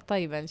عادي، أمور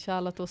طيبة إن شاء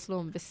الله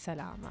توصلون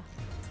بالسلامة.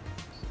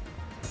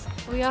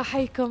 ويا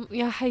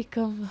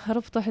حيكم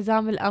ربطوا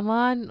حزام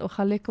الأمان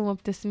وخليكم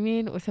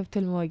مبتسمين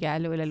وثبتوا الموقع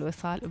الأولى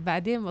الوصال.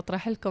 وبعدين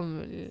بطرح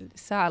لكم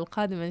الساعة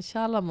القادمة إن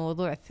شاء الله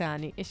موضوع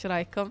ثاني. إيش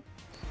رأيكم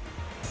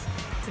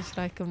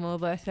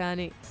موضوع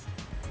ثاني؟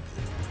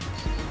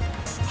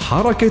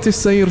 حركة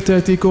السير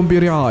تأتيكم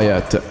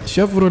برعاية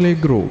شيفروليه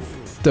جروف،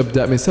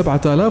 تبدأ من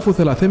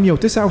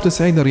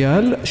 7399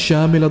 ريال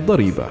شامل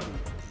الضريبة.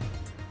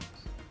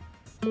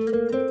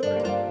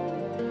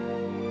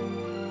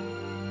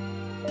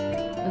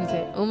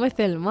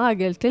 ومثل ما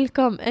قلت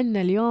لكم ان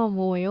اليوم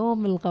هو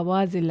يوم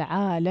الغواز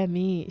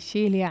العالمي.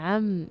 شيل يا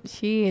عم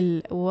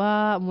شيل.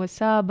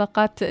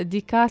 ومسابقة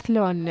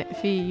ديكاثلون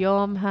في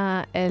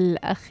يومها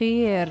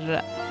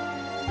الأخير.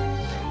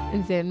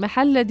 إنزين،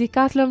 محل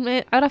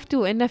ديكاثلون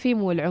عرفتوا إنه في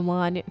مول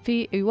عمان،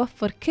 في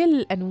يوفر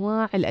كل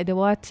أنواع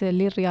الأدوات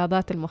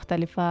للرياضات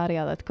المختلفة،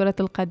 رياضة كرة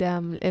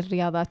القدم،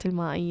 الرياضات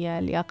المائية،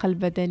 اللياقة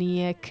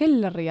البدنية،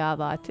 كل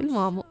الرياضات.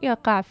 المهم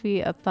يقع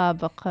في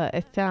الطابق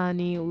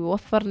الثاني،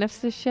 ويوفر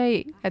نفس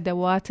الشيء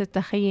أدوات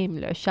التخييم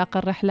لعشاق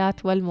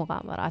الرحلات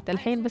والمغامرات.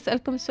 الحين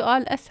بسألكم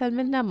سؤال أسهل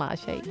منه ما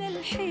شيء.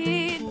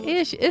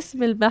 إيش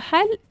اسم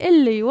المحل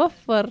اللي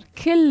يوفر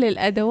كل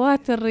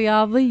الأدوات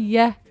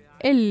الرياضية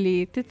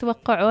اللي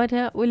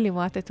تتوقعونها واللي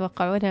ما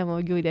تتوقعونها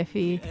موجودة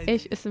فيه؟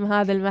 إيش اسم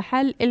هذا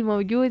المحل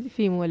الموجود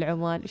في مول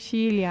عمان؟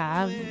 شيل يا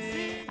عم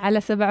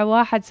على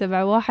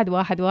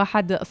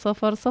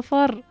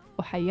 71711100.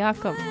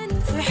 وحياكم.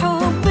 في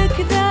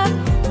حبك ذا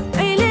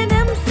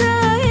إلنا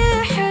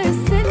مسايح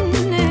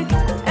السنك،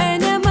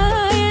 أنا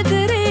ما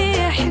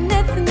يدري إحنا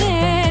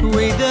اثنين.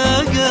 وإذا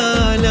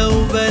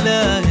قالوا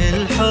بلاه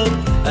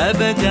الحب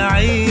أبد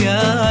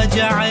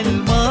عياجع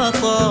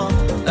المطر،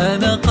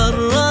 أنا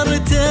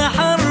قررت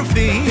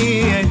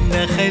حرفيا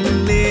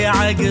أخلي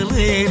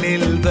عقلي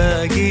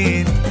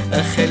للباقين،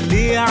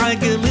 أخلي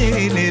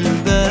عقلي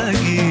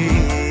للباقين.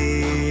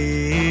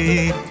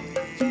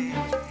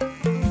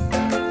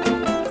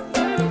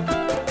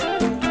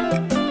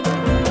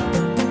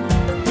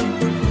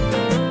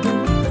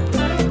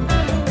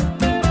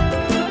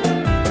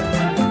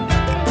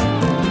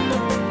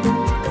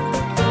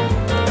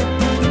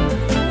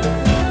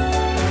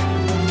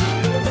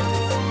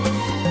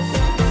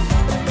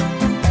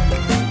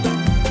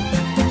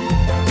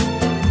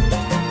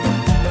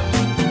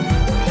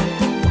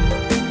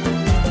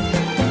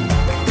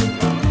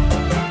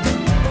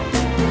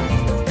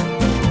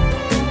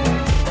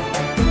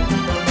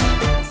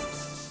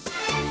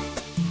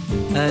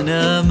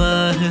 أنا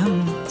ما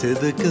همت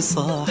بك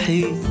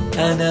صاحي،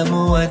 أنا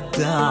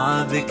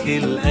مودع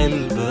بكل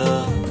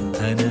قلبه،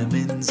 أنا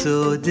من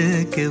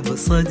زودك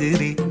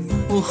بصدري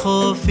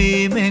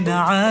وخوفي من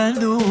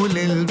عدول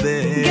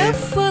البيت.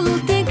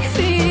 قفلتك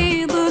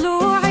في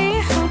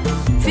ضلوعي حب،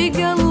 في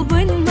قلب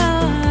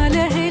ما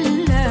له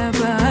إلا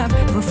باب،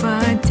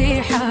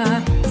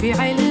 مفاتيحه في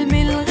علم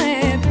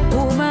الغيب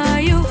وما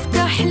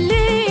يفتح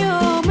لي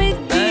يوم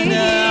الدين.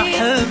 أنا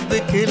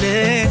أحبك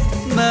لين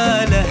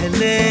ما له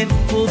لين،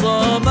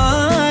 وضا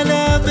ما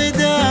لا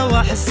بدا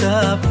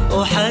وحساب،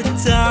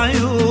 وحتى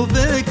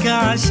عيوبك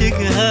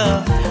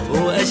عشقها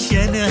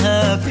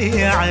وأشينها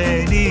في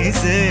عيني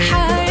زين.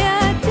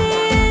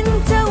 حياتي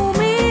انت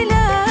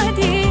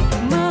وميلادي،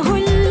 ما هو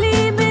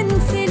اللي من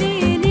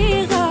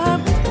سنيني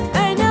غاب،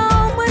 أنا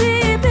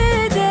عمري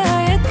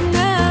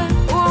بدايتنا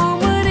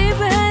وعمري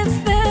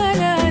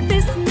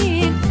بهالثلاث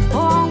سنين،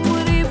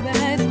 وعمري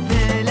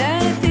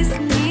بهالثلاث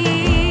سنين.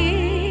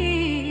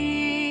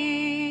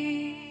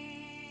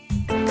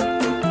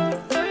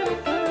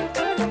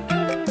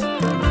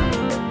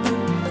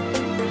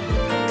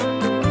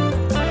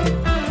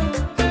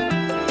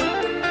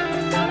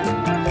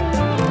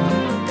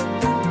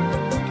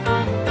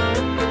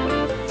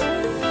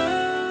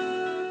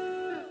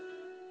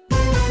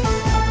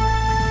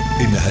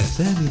 إنها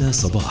 8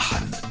 صباحا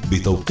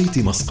بتوقيت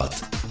مسقط.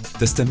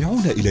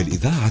 تستمعون إلى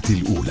الإذاعة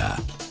الأولى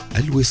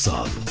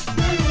الوصال.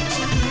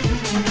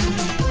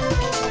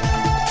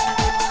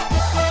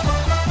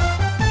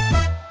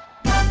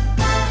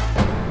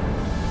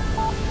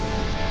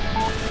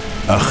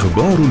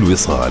 أخبار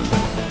الوصال.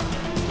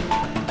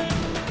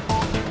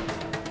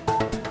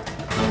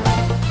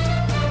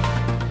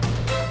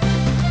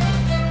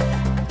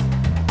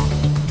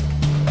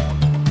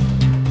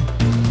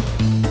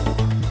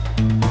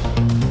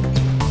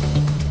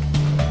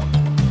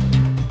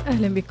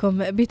 بكم.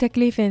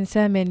 بتكليف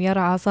سام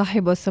يرعى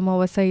صاحب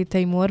السمو السيد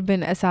تيمور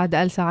بن أسعد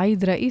آل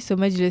سعيد رئيس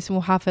مجلس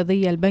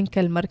محافظي البنك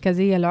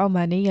المركزي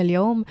العماني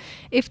اليوم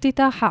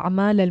افتتاح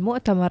أعمال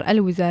المؤتمر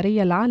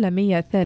الوزاري العالمي